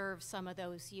groups serve some of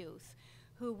those youth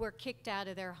who were kicked out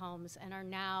of their homes and are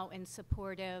now in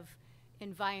supportive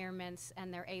environments,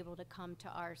 and they're able to come to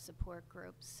our support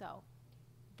groups. So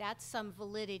that's some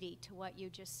validity to what you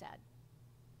just said.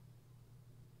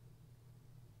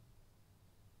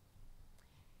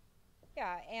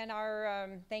 Yeah, and our,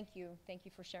 thank you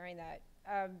for sharing that.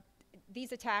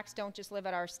 These attacks don't just live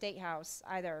at our state house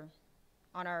either,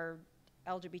 on our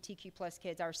LGBTQ plus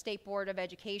kids. Our State Board of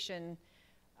Education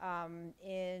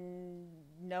in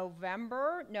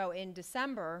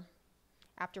December,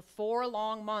 after 4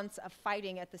 long months of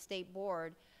fighting at the state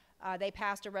board, they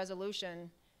passed a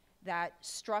resolution that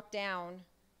struck down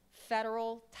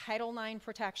federal Title IX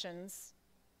protections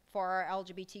for our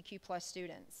LGBTQ plus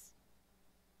students.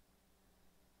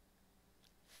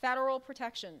 Federal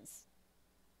protections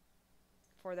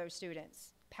for those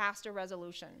students, passed a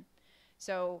resolution.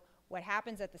 So what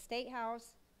happens at the State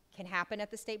House can happen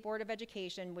at the State Board of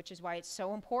Education, which is why it's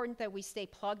so important that we stay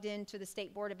plugged into the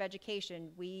State Board of Education.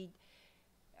 We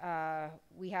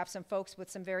have some folks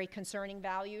with some very concerning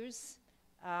values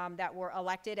that were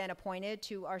elected and appointed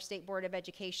to our State Board of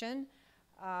Education.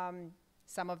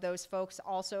 Some of those folks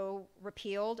also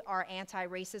repealed our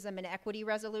anti-racism and equity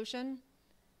resolution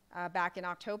back in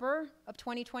October of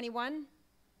 2021.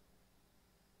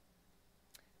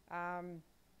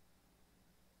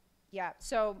 Yeah,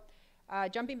 so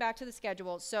jumping back to the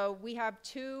schedule, so we have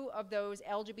 2 of those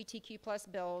LGBTQ plus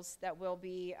bills that will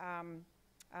be,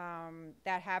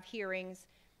 that have hearings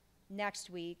next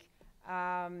week.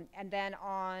 And then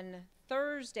on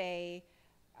Thursday,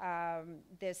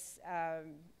 this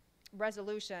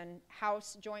resolution,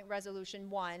 House Joint Resolution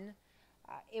 1,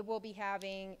 it will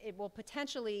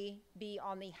potentially be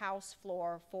on the House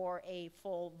floor for a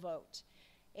full vote.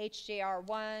 HJR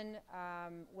 1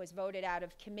 was voted out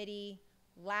of committee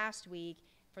last week.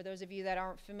 For those of you that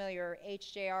aren't familiar,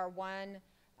 HJR 1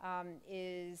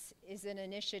 is an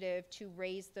initiative to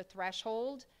raise the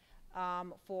threshold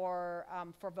for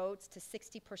votes to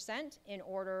 60% in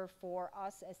order for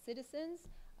us as citizens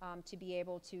to be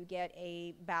able to get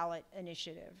a ballot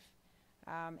initiative.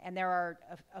 And there are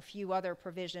a few other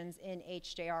provisions in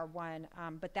HJR 1,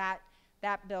 but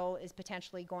that bill is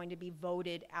potentially going to be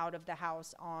voted out of the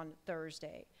House on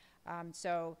Thursday.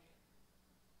 So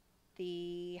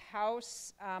the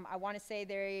House, I want to say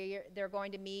they're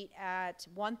going to meet at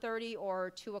 1:30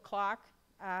 or 2 o'clock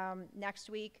next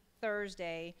week,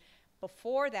 Thursday.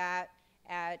 Before that,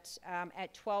 at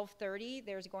 12:30,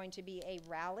 there's going to be a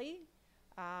rally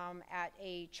at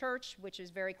a church which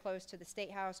is very close to the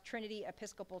State House, Trinity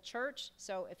Episcopal Church.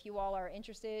 So if you all are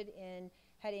interested in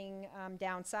heading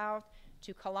down south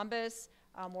to Columbus,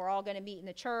 we're all going to meet in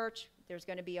the church. There's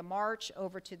going to be a march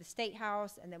over to the State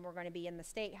House, and then we're going to be in the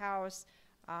State House,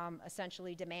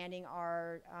 essentially demanding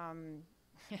our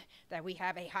that we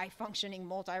have a high-functioning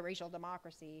multiracial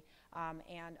democracy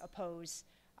and oppose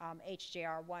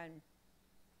HJR 1.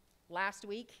 Last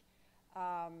week,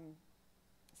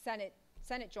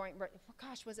 Senate joint,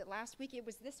 gosh, was it last week? It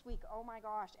was this week, oh my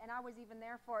gosh, and I was even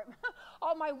there for it.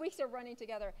 All my weeks are running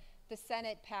together. The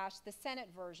Senate passed the Senate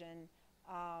version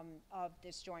of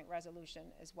this joint resolution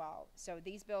as well. So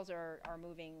these bills are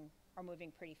moving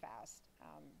pretty fast.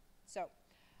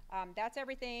 That's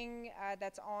everything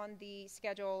that's on the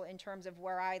schedule in terms of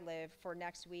where I live for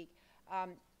next week.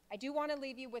 I do want to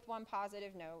leave you with one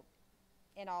positive note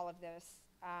in all of this,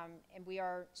 and we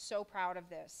are so proud of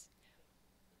this.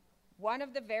 One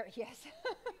of the yes.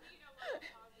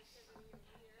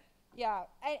 Yeah,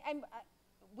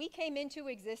 we came into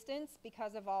existence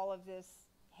because of all of this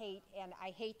hate, and I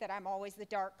hate that I'm always the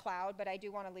dark cloud, but I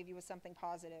do want to leave you with something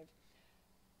positive.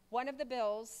 One of the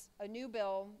bills, a new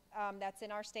bill that's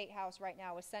in our State House right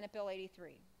now, is Senate Bill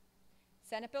 83.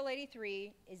 Senate Bill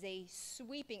 83 is a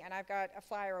sweeping, and I've got a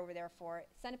flyer over there for it.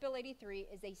 Senate Bill 83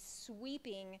 is a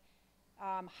sweeping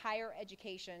higher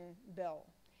education bill.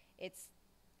 It's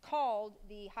called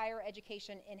the Higher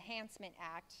Education Enhancement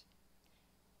Act,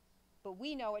 but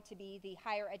we know it to be the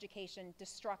Higher Education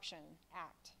Destruction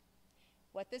Act.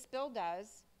 What this bill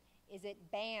does is it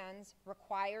bans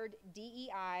required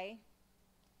DEI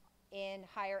in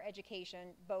higher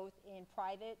education, both in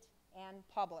private and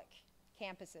public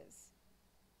campuses.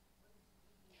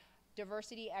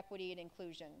 Diversity, equity, and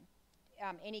inclusion.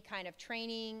 Any kind of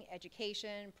training,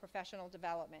 education, professional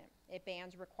development. It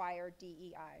bans required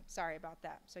DEI. Sorry about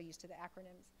that, so used to the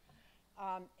acronyms.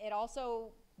 It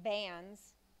also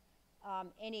bans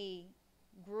any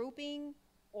grouping,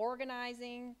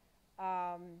 organizing,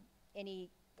 any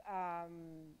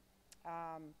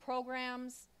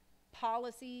programs,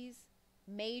 policies,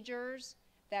 majors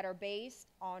that are based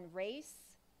on race,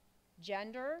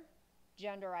 gender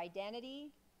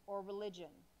identity, or religion.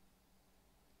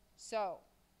 So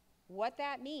what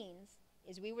that means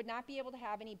is we would not be able to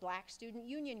have any black student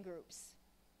union groups.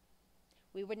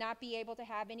 We would not be able to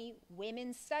have any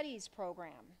women's studies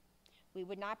program. We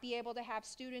would not be able to have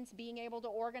students being able to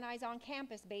organize on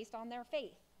campus based on their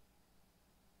faith.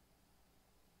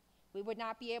 We would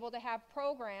not be able to have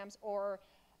programs or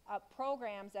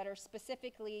programs that are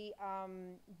specifically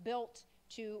built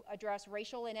to address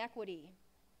racial inequity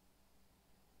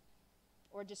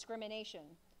or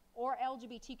discrimination or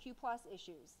LGBTQ+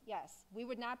 issues. Yes, we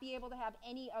would not be able to have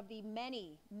any of the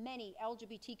many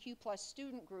LGBTQ+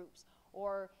 student groups,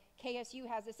 or KSU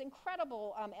has this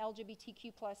incredible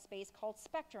LGBTQ+ space called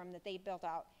Spectrum that they built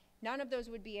out. None of those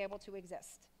would be able to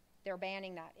exist. They're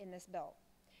banning that in this bill.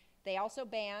 They also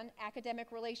ban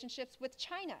academic relationships with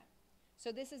China.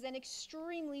 So this is an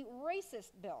extremely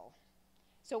racist bill.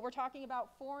 So we're talking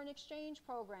about foreign exchange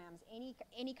programs,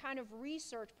 any kind of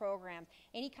research programs,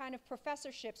 any kind of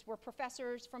professorships where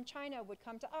professors from China would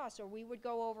come to us or we would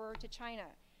go over to China.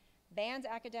 Bans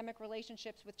academic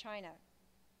relationships with China.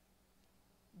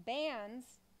 Bans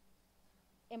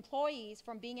employees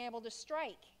from being able to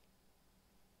strike.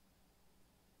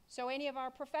 So any of our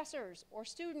professors or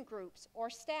student groups or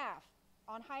staff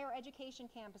on higher education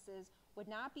campuses would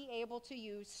not be able to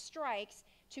use strikes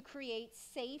to create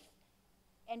safe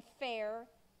and fair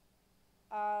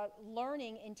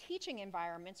learning and teaching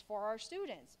environments for our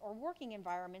students or working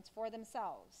environments for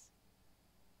themselves.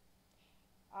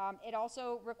 It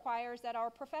also requires that our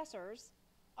professors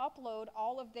upload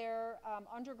all of their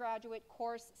undergraduate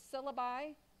course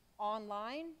syllabi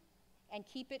online and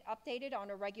keep it updated on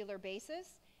a regular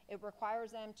basis. It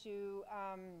requires them to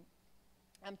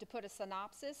put a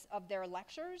synopsis of their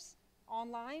lectures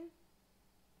online.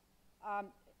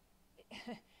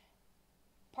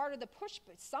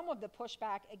 Some of the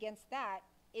pushback against that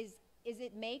is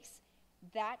it makes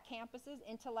that campus's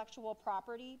intellectual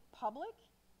property public,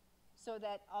 so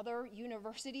that other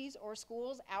universities or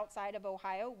schools outside of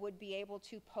Ohio would be able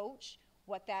to poach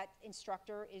what that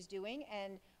instructor is doing.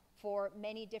 And for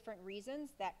many different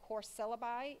reasons, that course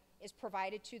syllabi is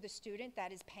provided to the student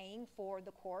that is paying for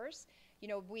the course You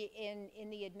know, in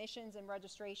the admissions and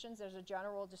registrations, there's a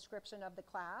general description of the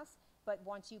class, but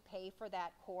once you pay for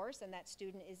that course and that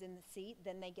student is in the seat,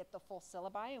 then they get the full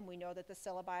syllabi, and we know that the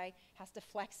syllabi has to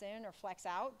flex in or flex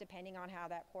out depending on how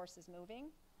that course is moving.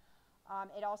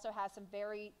 It also has some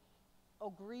very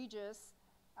egregious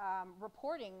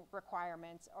reporting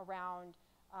requirements around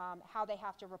how they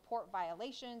have to report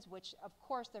violations, which of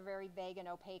course they're very vague and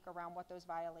opaque around what those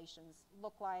violations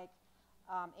look like.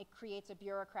 It creates a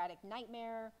bureaucratic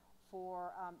nightmare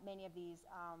for many of these,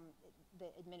 the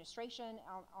administration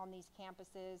on these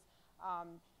campuses,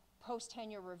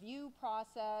 post-tenure review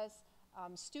process,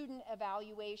 student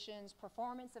evaluations,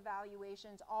 performance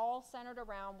evaluations, all centered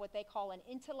around what they call an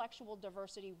intellectual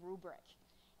diversity rubric.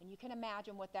 And you can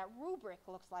imagine what that rubric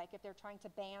looks like if they're trying to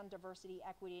ban diversity,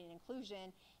 equity, and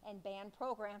inclusion and ban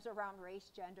programs around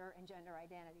race, gender, and gender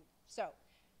identity. So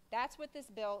that's what this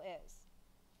bill is.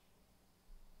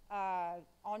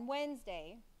 On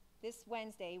Wednesday, this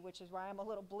Wednesday, which is why I'm a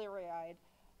little bleary-eyed,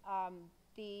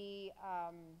 the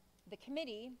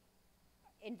committee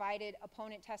invited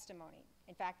opponent testimony.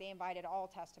 In fact, they invited all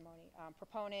testimony,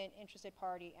 proponent, interested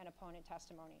party, and opponent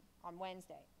testimony on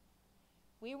Wednesday.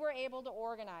 We were able to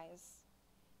organize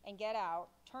and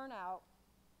turn out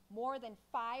more than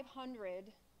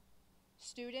 500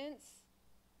 students,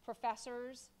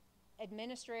 professors,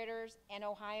 administrators, and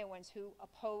Ohioans who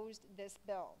opposed this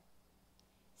bill,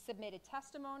 submitted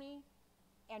testimony,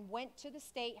 and went to the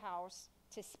State House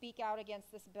to speak out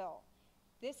against this bill.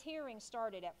 This hearing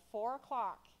started at 4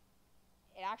 o'clock.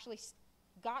 It actually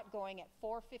got going at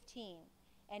 4:15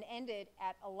 and ended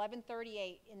at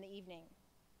 11:38 in the evening.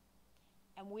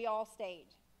 And we all stayed.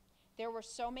 There were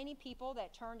so many people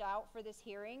that turned out for this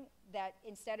hearing that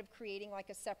instead of creating like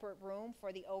a separate room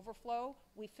for the overflow,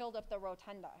 we filled up the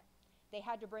rotunda. They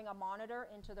had to bring a monitor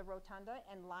into the rotunda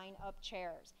and line up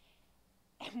chairs.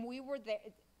 And we were there,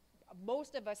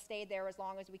 most of us stayed there as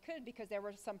long as we could because there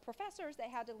were some professors that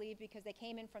had to leave because they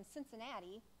came in from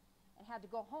Cincinnati and had to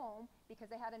go home because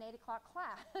they had an 8 o'clock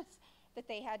class that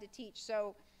they had to teach.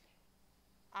 So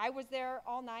I was there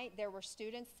all night. There were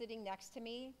students sitting next to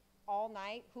me all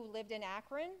night who lived in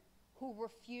Akron, who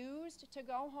refused to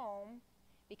go home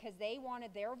because they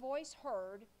wanted their voice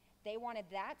heard. They wanted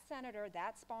that senator,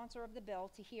 that sponsor of the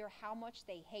bill, to hear how much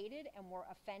they hated and were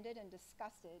offended and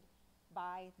disgusted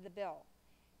by the bill.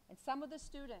 And some of the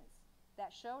students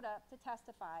that showed up to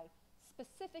testify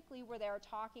specifically were there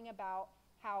talking about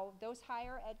how those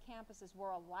higher ed campuses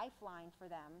were a lifeline for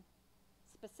them,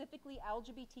 specifically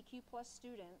LGBTQ plus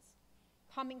students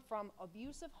coming from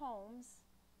abusive homes,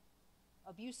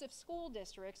 abusive school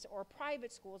districts, or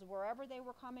private schools, wherever they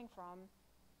were coming from.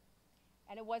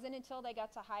 And it wasn't until they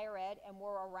got to higher ed and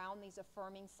were around these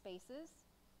affirming spaces,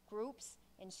 groups,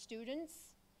 and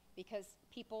students, because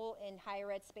people in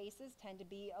higher ed spaces tend to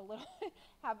be a little,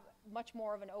 have much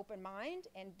more of an open mind,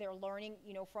 and they're learning,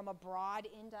 you know, from a broad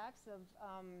index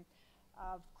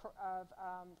of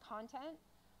content.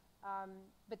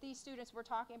 But these students were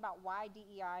talking about why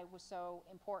DEI was so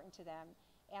important to them.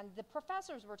 And the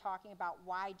professors were talking about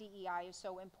why DEI is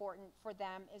so important for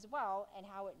them as well, and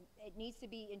how it needs to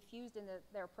be infused in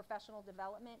their professional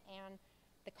development and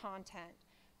the content.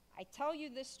 I tell you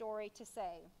this story to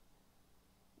say,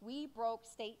 we broke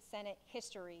state Senate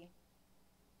history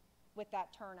with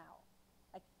that turnout.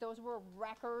 Like, those were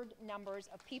record numbers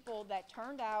of people that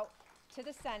turned out to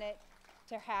the Senate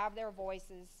to have their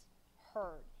voices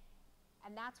heard.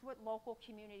 And that's what local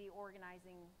community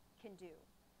organizing can do.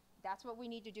 That's what we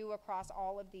need to do across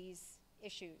all of these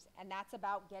issues, and that's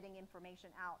about getting information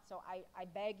out. So I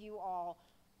beg you all,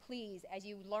 please, as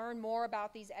you learn more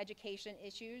about these education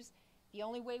issues, the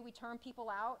only way we turn people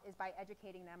out is by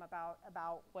educating them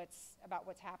about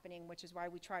what's happening, which is why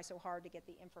we try so hard to get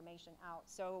the information out.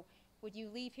 So would you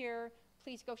leave here,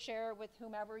 please go share with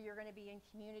whomever you're going to be in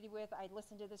community with. I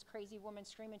listened to this crazy woman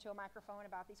scream into a microphone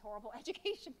about these horrible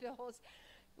education bills.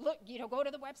 Look, you know, go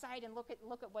to the website and look at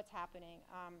what's happening.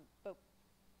 But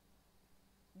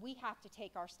we have to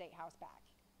take our state house back.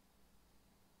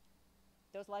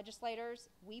 Those legislators,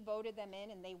 we voted them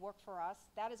in and they work for us.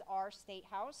 That is our state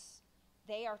house.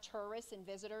 They are tourists and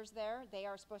visitors there. They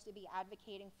are supposed to be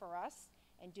advocating for us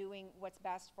and doing what's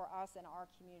best for us and our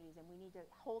communities, and we need to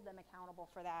hold them accountable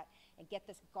for that and get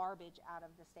this garbage out of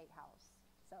the state house.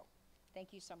 So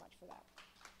thank you so much for that.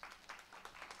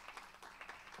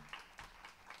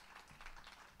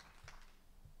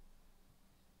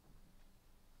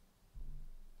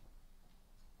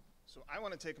 So I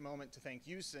want to take a moment to thank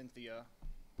you, Cynthia,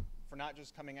 for not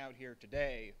just coming out here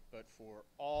today, but for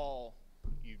all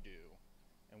you do.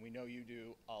 And we know you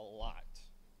do a lot.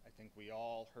 I think we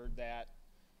all heard that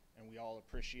and we all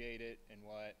appreciate it and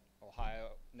what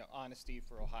Honesty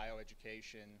for Ohio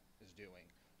Education is doing.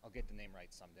 I'll get the name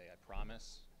right someday, I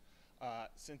promise.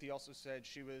 Cynthia also said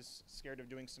she was scared of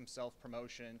doing some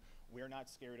self-promotion. We're not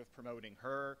scared of promoting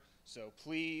her, so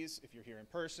please, if you're here in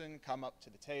person, come up to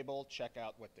the table, check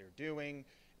out what they're doing.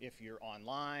 If you're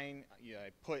online, I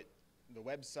put the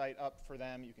website up for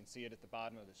them. You can see it at the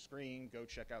bottom of the screen. Go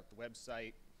check out the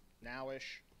website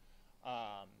nowish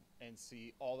and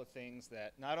see all the things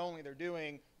that not only they're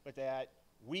doing, but that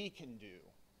we can do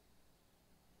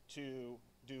to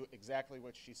do exactly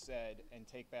what she said and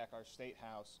take back our state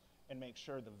house and make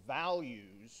sure the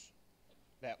values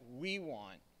that we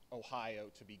want Ohio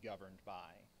to be governed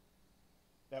by,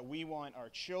 that we want our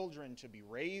children to be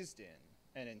raised in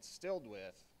and instilled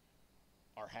with,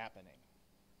 are happening.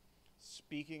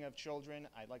 Speaking of children,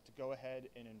 I'd like to go ahead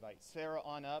and invite Sarah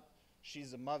on up.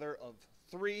 She's a mother of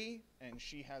 3, and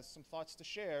she has some thoughts to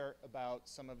share about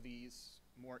some of these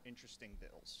more interesting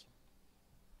bills.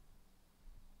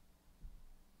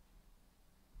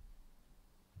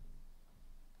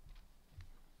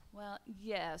 Well,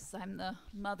 yes, I'm the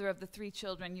mother of the 3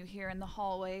 children you hear in the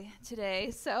hallway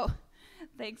today, so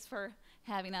thanks for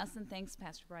having us, and thanks,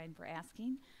 Pastor Brian, for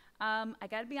asking. I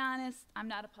got to be honest, I'm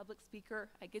not a public speaker.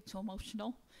 I get too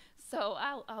emotional, so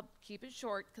I'll keep it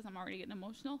short because I'm already getting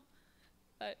emotional.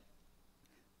 But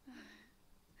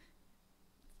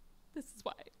this is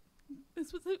why.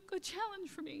 This was a good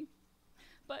challenge for me.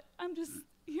 But I'm just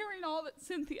hearing all that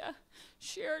Cynthia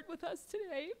shared with us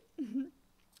today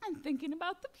and thinking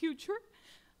about the future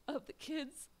of the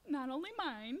kids, not only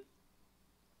mine,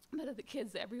 but of the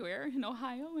kids everywhere in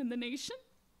Ohio and the nation.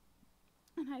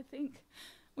 And I think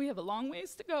we have a long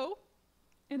ways to go,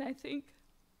 and I think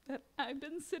that I've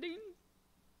been sitting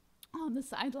on the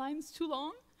sidelines too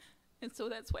long, and so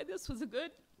that's why this was a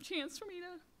good chance for me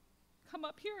to come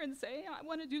up here and say, I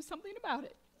want to do something about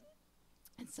it.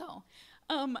 And so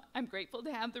I'm grateful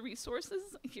to have the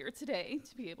resources here today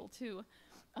to be able to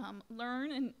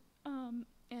learn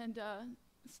and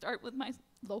start with my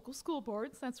local school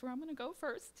boards. That's where I'm going to go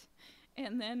first,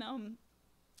 and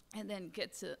then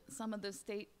get to some of the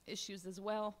state issues as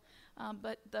well.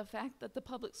 But the fact that the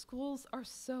public schools are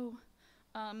so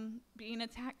being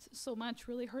attacked so much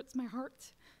really hurts my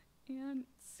heart. And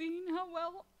seeing how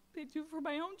well they do for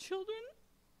my own children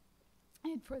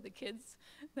and for the kids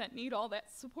that need all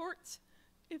that support,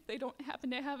 if they don't happen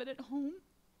to have it at home,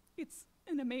 it's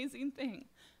an amazing thing.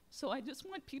 So I just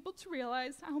want people to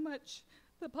realize how much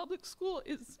the public school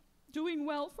is doing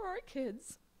well for our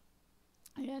kids,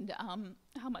 and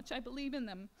how much I believe in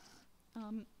them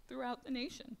throughout the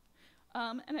nation.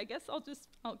 And I guess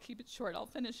I'll keep it short. I'll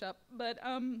finish up. But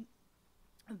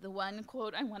the one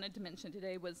quote I wanted to mention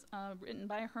today was written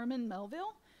by Herman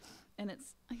Melville, and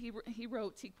he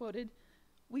quoted,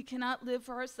 "We cannot live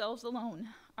for ourselves alone.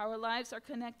 Our lives are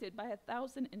connected by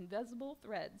 1,000 invisible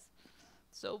threads.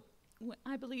 So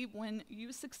I believe when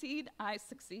you succeed, I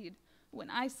succeed. When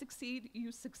I succeed,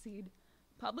 you succeed.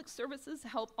 Public services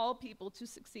help all people to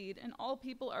succeed, and all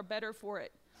people are better for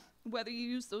it, whether you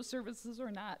use those services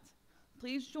or not.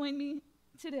 Please join me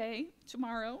today,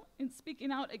 tomorrow, in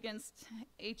speaking out against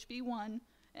HB 1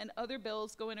 and other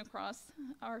bills going across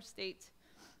our state,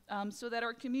 so that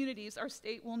our communities, our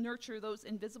state, will nurture those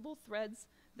invisible threads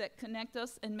that connect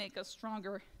us and make us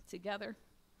stronger together."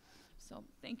 So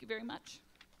thank you very much.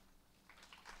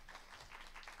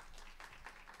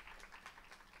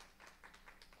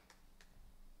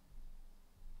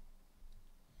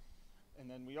 And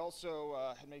then we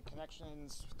also had made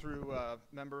connections through a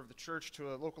member of the church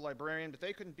to a local librarian, but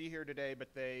they couldn't be here today,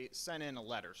 but they sent in a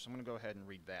letter, so I'm going to go ahead and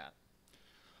read that.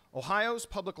 "Ohio's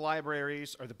public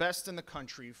libraries are the best in the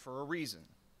country for a reason.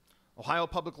 Ohio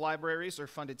public libraries are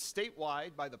funded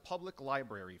statewide by the Public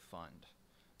Library Fund.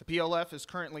 The PLF is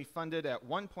currently funded at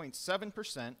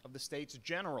 1.7% of the state's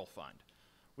general fund,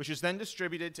 which is then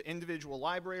distributed to individual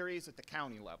libraries at the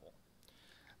county level.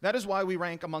 That is why we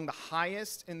rank among the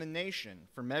highest in the nation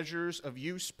for measures of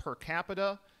use per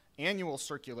capita, annual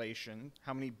circulation,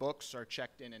 how many books are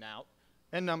checked in and out,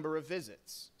 and number of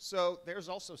visits. So there's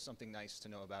also something nice to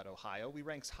know about Ohio. We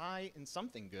rank high in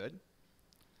something good.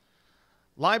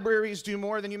 Libraries do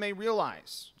more than you may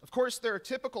realize. Of course, there are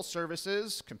typical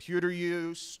services, computer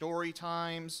use, story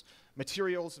times,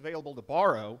 materials available to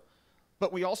borrow,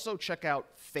 but we also check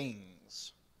out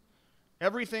things.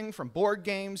 Everything from board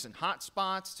games and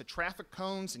hotspots to traffic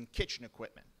cones and kitchen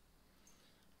equipment.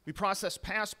 We process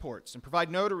passports and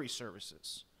provide notary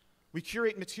services. We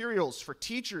curate materials for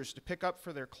teachers to pick up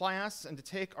for their class and to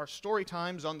take our story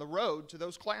times on the road to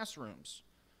those classrooms.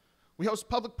 We host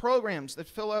public programs that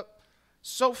fill up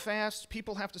So fast,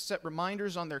 people have to set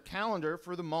reminders on their calendar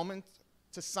for the moment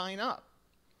to sign up.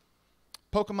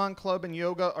 Pokemon Club and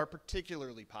yoga are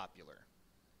particularly popular.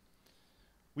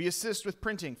 We assist with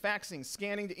printing, faxing,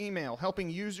 scanning to email, helping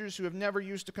users who have never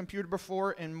used a computer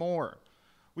before, and more.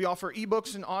 We offer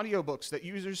ebooks and audiobooks that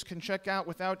users can check out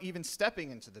without even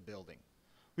stepping into the building.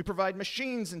 We provide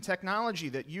machines and technology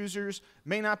that users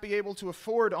may not be able to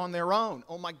afford on their own.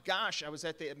 Oh my gosh, I was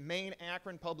at the main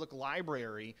Akron Public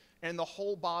Library, and the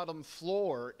whole bottom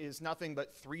floor is nothing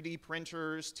but 3D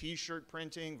printers, t-shirt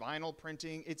printing, vinyl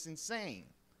printing. It's insane.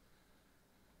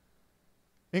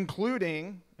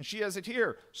 Including, and she has it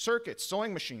here, circuits,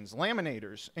 sewing machines,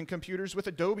 laminators, and computers with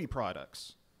Adobe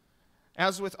products.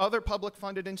 As with other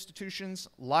public-funded institutions,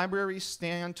 libraries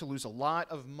stand to lose a lot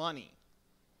of money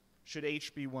should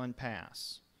HB 1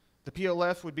 pass. The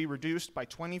PLF would be reduced by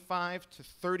 $25 to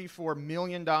 $34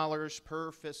 million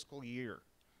per fiscal year.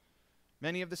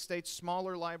 Many of the state's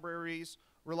smaller libraries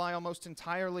rely almost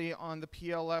entirely on the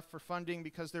PLF for funding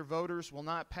because their voters will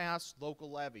not pass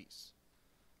local levies.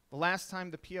 The last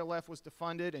time the PLF was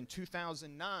defunded in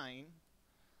 2009,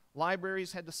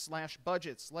 libraries had to slash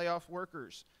budgets, lay off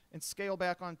workers, and scale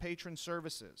back on patron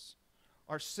services.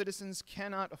 Our citizens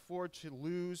cannot afford to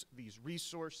lose these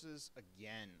resources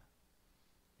again.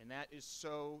 And that is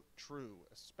so true,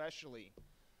 especially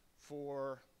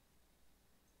for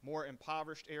more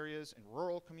impoverished areas and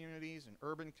rural communities and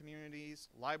urban communities.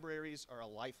 Libraries are a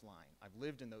lifeline. I've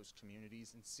lived in those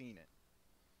communities and seen it.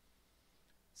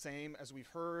 Same as we've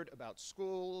heard about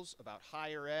schools, about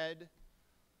higher ed.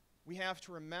 We have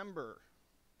to remember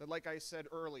that, like I said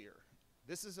earlier,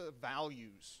 this is a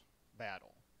values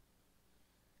battle.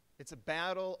 It's a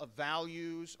battle of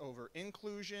values over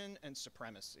inclusion and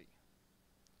supremacy.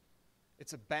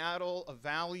 It's a battle of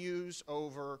values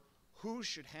over who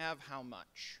should have how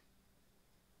much.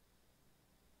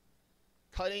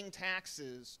 Cutting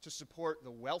taxes to support the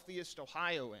wealthiest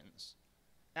Ohioans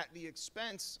at the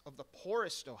expense of the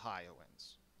poorest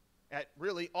Ohioans, at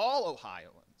really all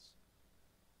Ohioans,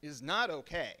 is not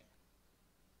okay.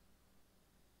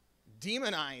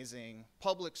 Demonizing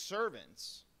public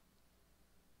servants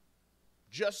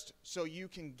just so you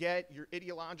can get your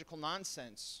ideological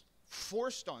nonsense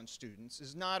forced on students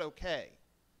is not okay.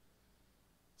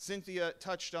 Cynthia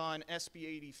touched on SB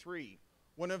 83.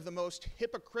 One of the most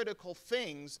hypocritical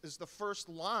things is the first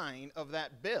line of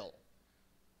that bill,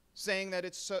 saying that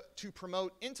it's to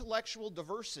promote intellectual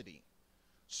diversity.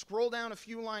 Scroll down a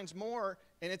few lines more,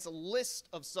 and it's a list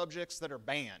of subjects that are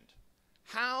banned.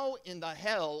 How in the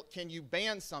hell can you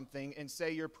ban something and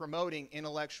say you're promoting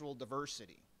intellectual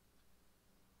diversity?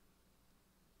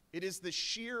 It is the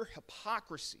sheer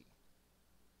hypocrisy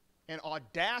and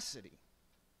audacity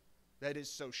that is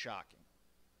so shocking.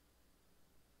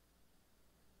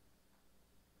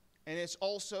 And it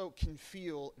also can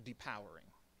feel depowering.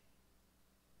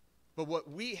 But what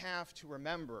we have to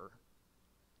remember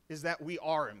is that we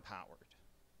are empowered.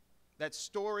 That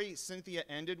story Cynthia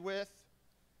ended with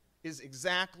is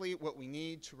exactly what we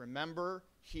need to remember,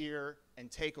 hear,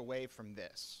 and take away from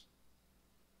this.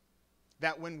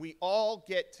 That when we all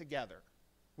get together,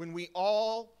 when we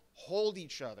all hold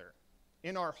each other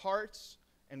in our hearts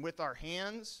and with our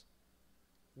hands,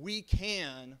 we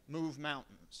can move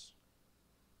mountains.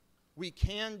 We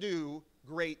can do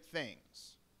great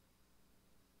things.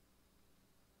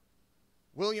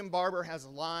 William Barber has a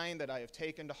line that I have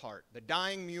taken to heart: the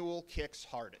dying mule kicks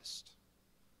hardest.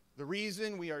 The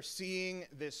reason we are seeing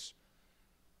this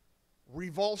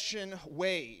revulsion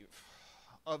wave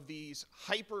of these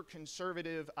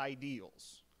hyper-conservative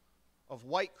ideals of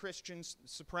white Christian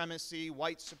supremacy,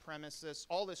 white supremacists,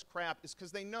 all this crap, is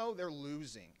because they know they're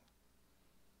losing.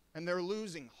 And they're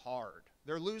losing hard.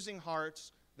 They're losing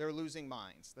hearts, they're losing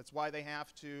minds. That's why they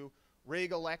have to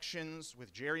rig elections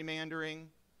with gerrymandering.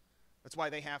 That's why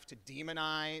they have to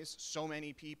demonize so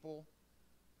many people.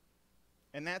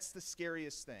 And that's the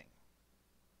scariest thing.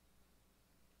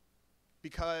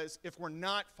 Because if we're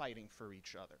not fighting for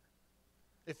each other,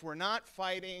 if we're not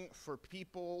fighting for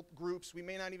people, groups we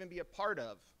may not even be a part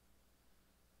of,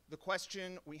 the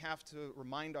question we have to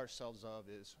remind ourselves of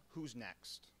is, who's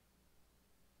next?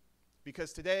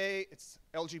 Because today it's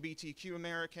LGBTQ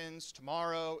Americans,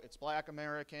 tomorrow it's Black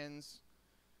Americans,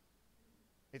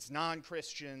 it's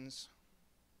non-Christians,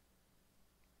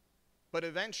 but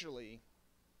eventually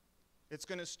it's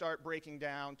going to start breaking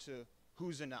down to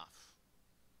who's enough.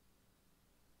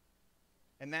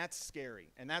 And that's scary.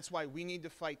 And that's why we need to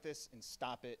fight this and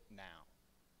stop it now.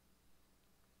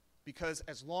 Because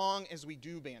as long as we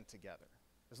do band together,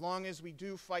 as long as we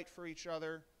do fight for each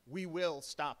other, we will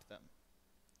stop them.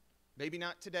 Maybe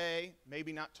not today,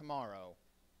 maybe not tomorrow,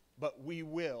 but we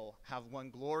will have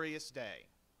one glorious day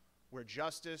where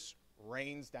justice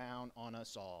rains down on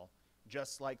us all,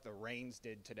 just like the rains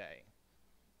did today.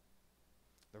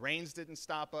 The rains didn't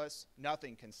stop us.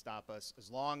 Nothing can stop us as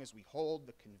long as we hold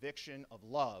the conviction of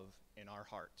love in our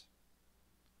heart.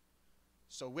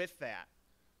 So with that,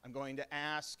 I'm going to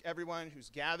ask everyone who's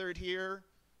gathered here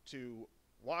to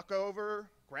walk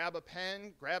over, grab a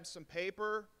pen, grab some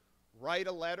paper, write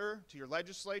a letter to your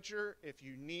legislature. If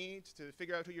you need to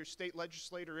figure out who your state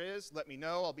legislator is, let me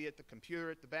know. I'll be at the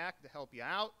computer at the back to help you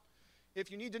out.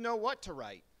 If you need to know what to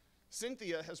write,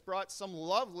 Cynthia has brought some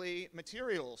lovely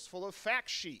materials full of fact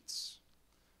sheets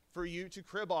for you to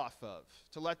crib off of,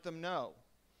 to let them know.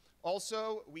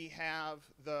 Also, we have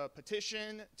the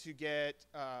petition to get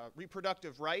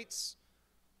reproductive rights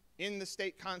in the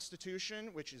state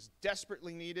constitution, which is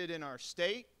desperately needed in our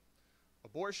state.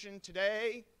 Abortion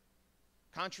today,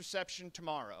 contraception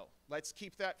tomorrow. Let's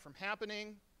keep that from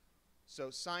happening, so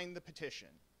sign the petition.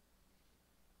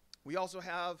 We also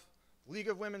have League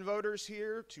of Women Voters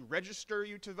here to register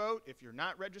you to vote. If you're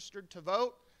not registered to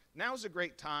vote, now's a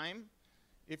great time.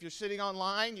 If you're sitting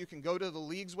online, you can go to the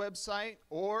League's website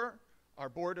or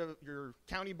your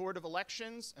county board of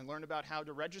elections and learn about how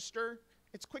to register.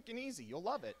 It's quick and easy. You'll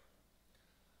love it.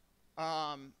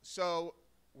 So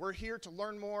we're here to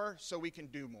learn more so we can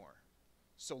do more.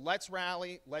 So let's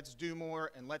rally, let's do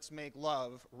more, and let's make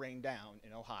love rain down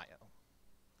in Ohio.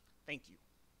 Thank you.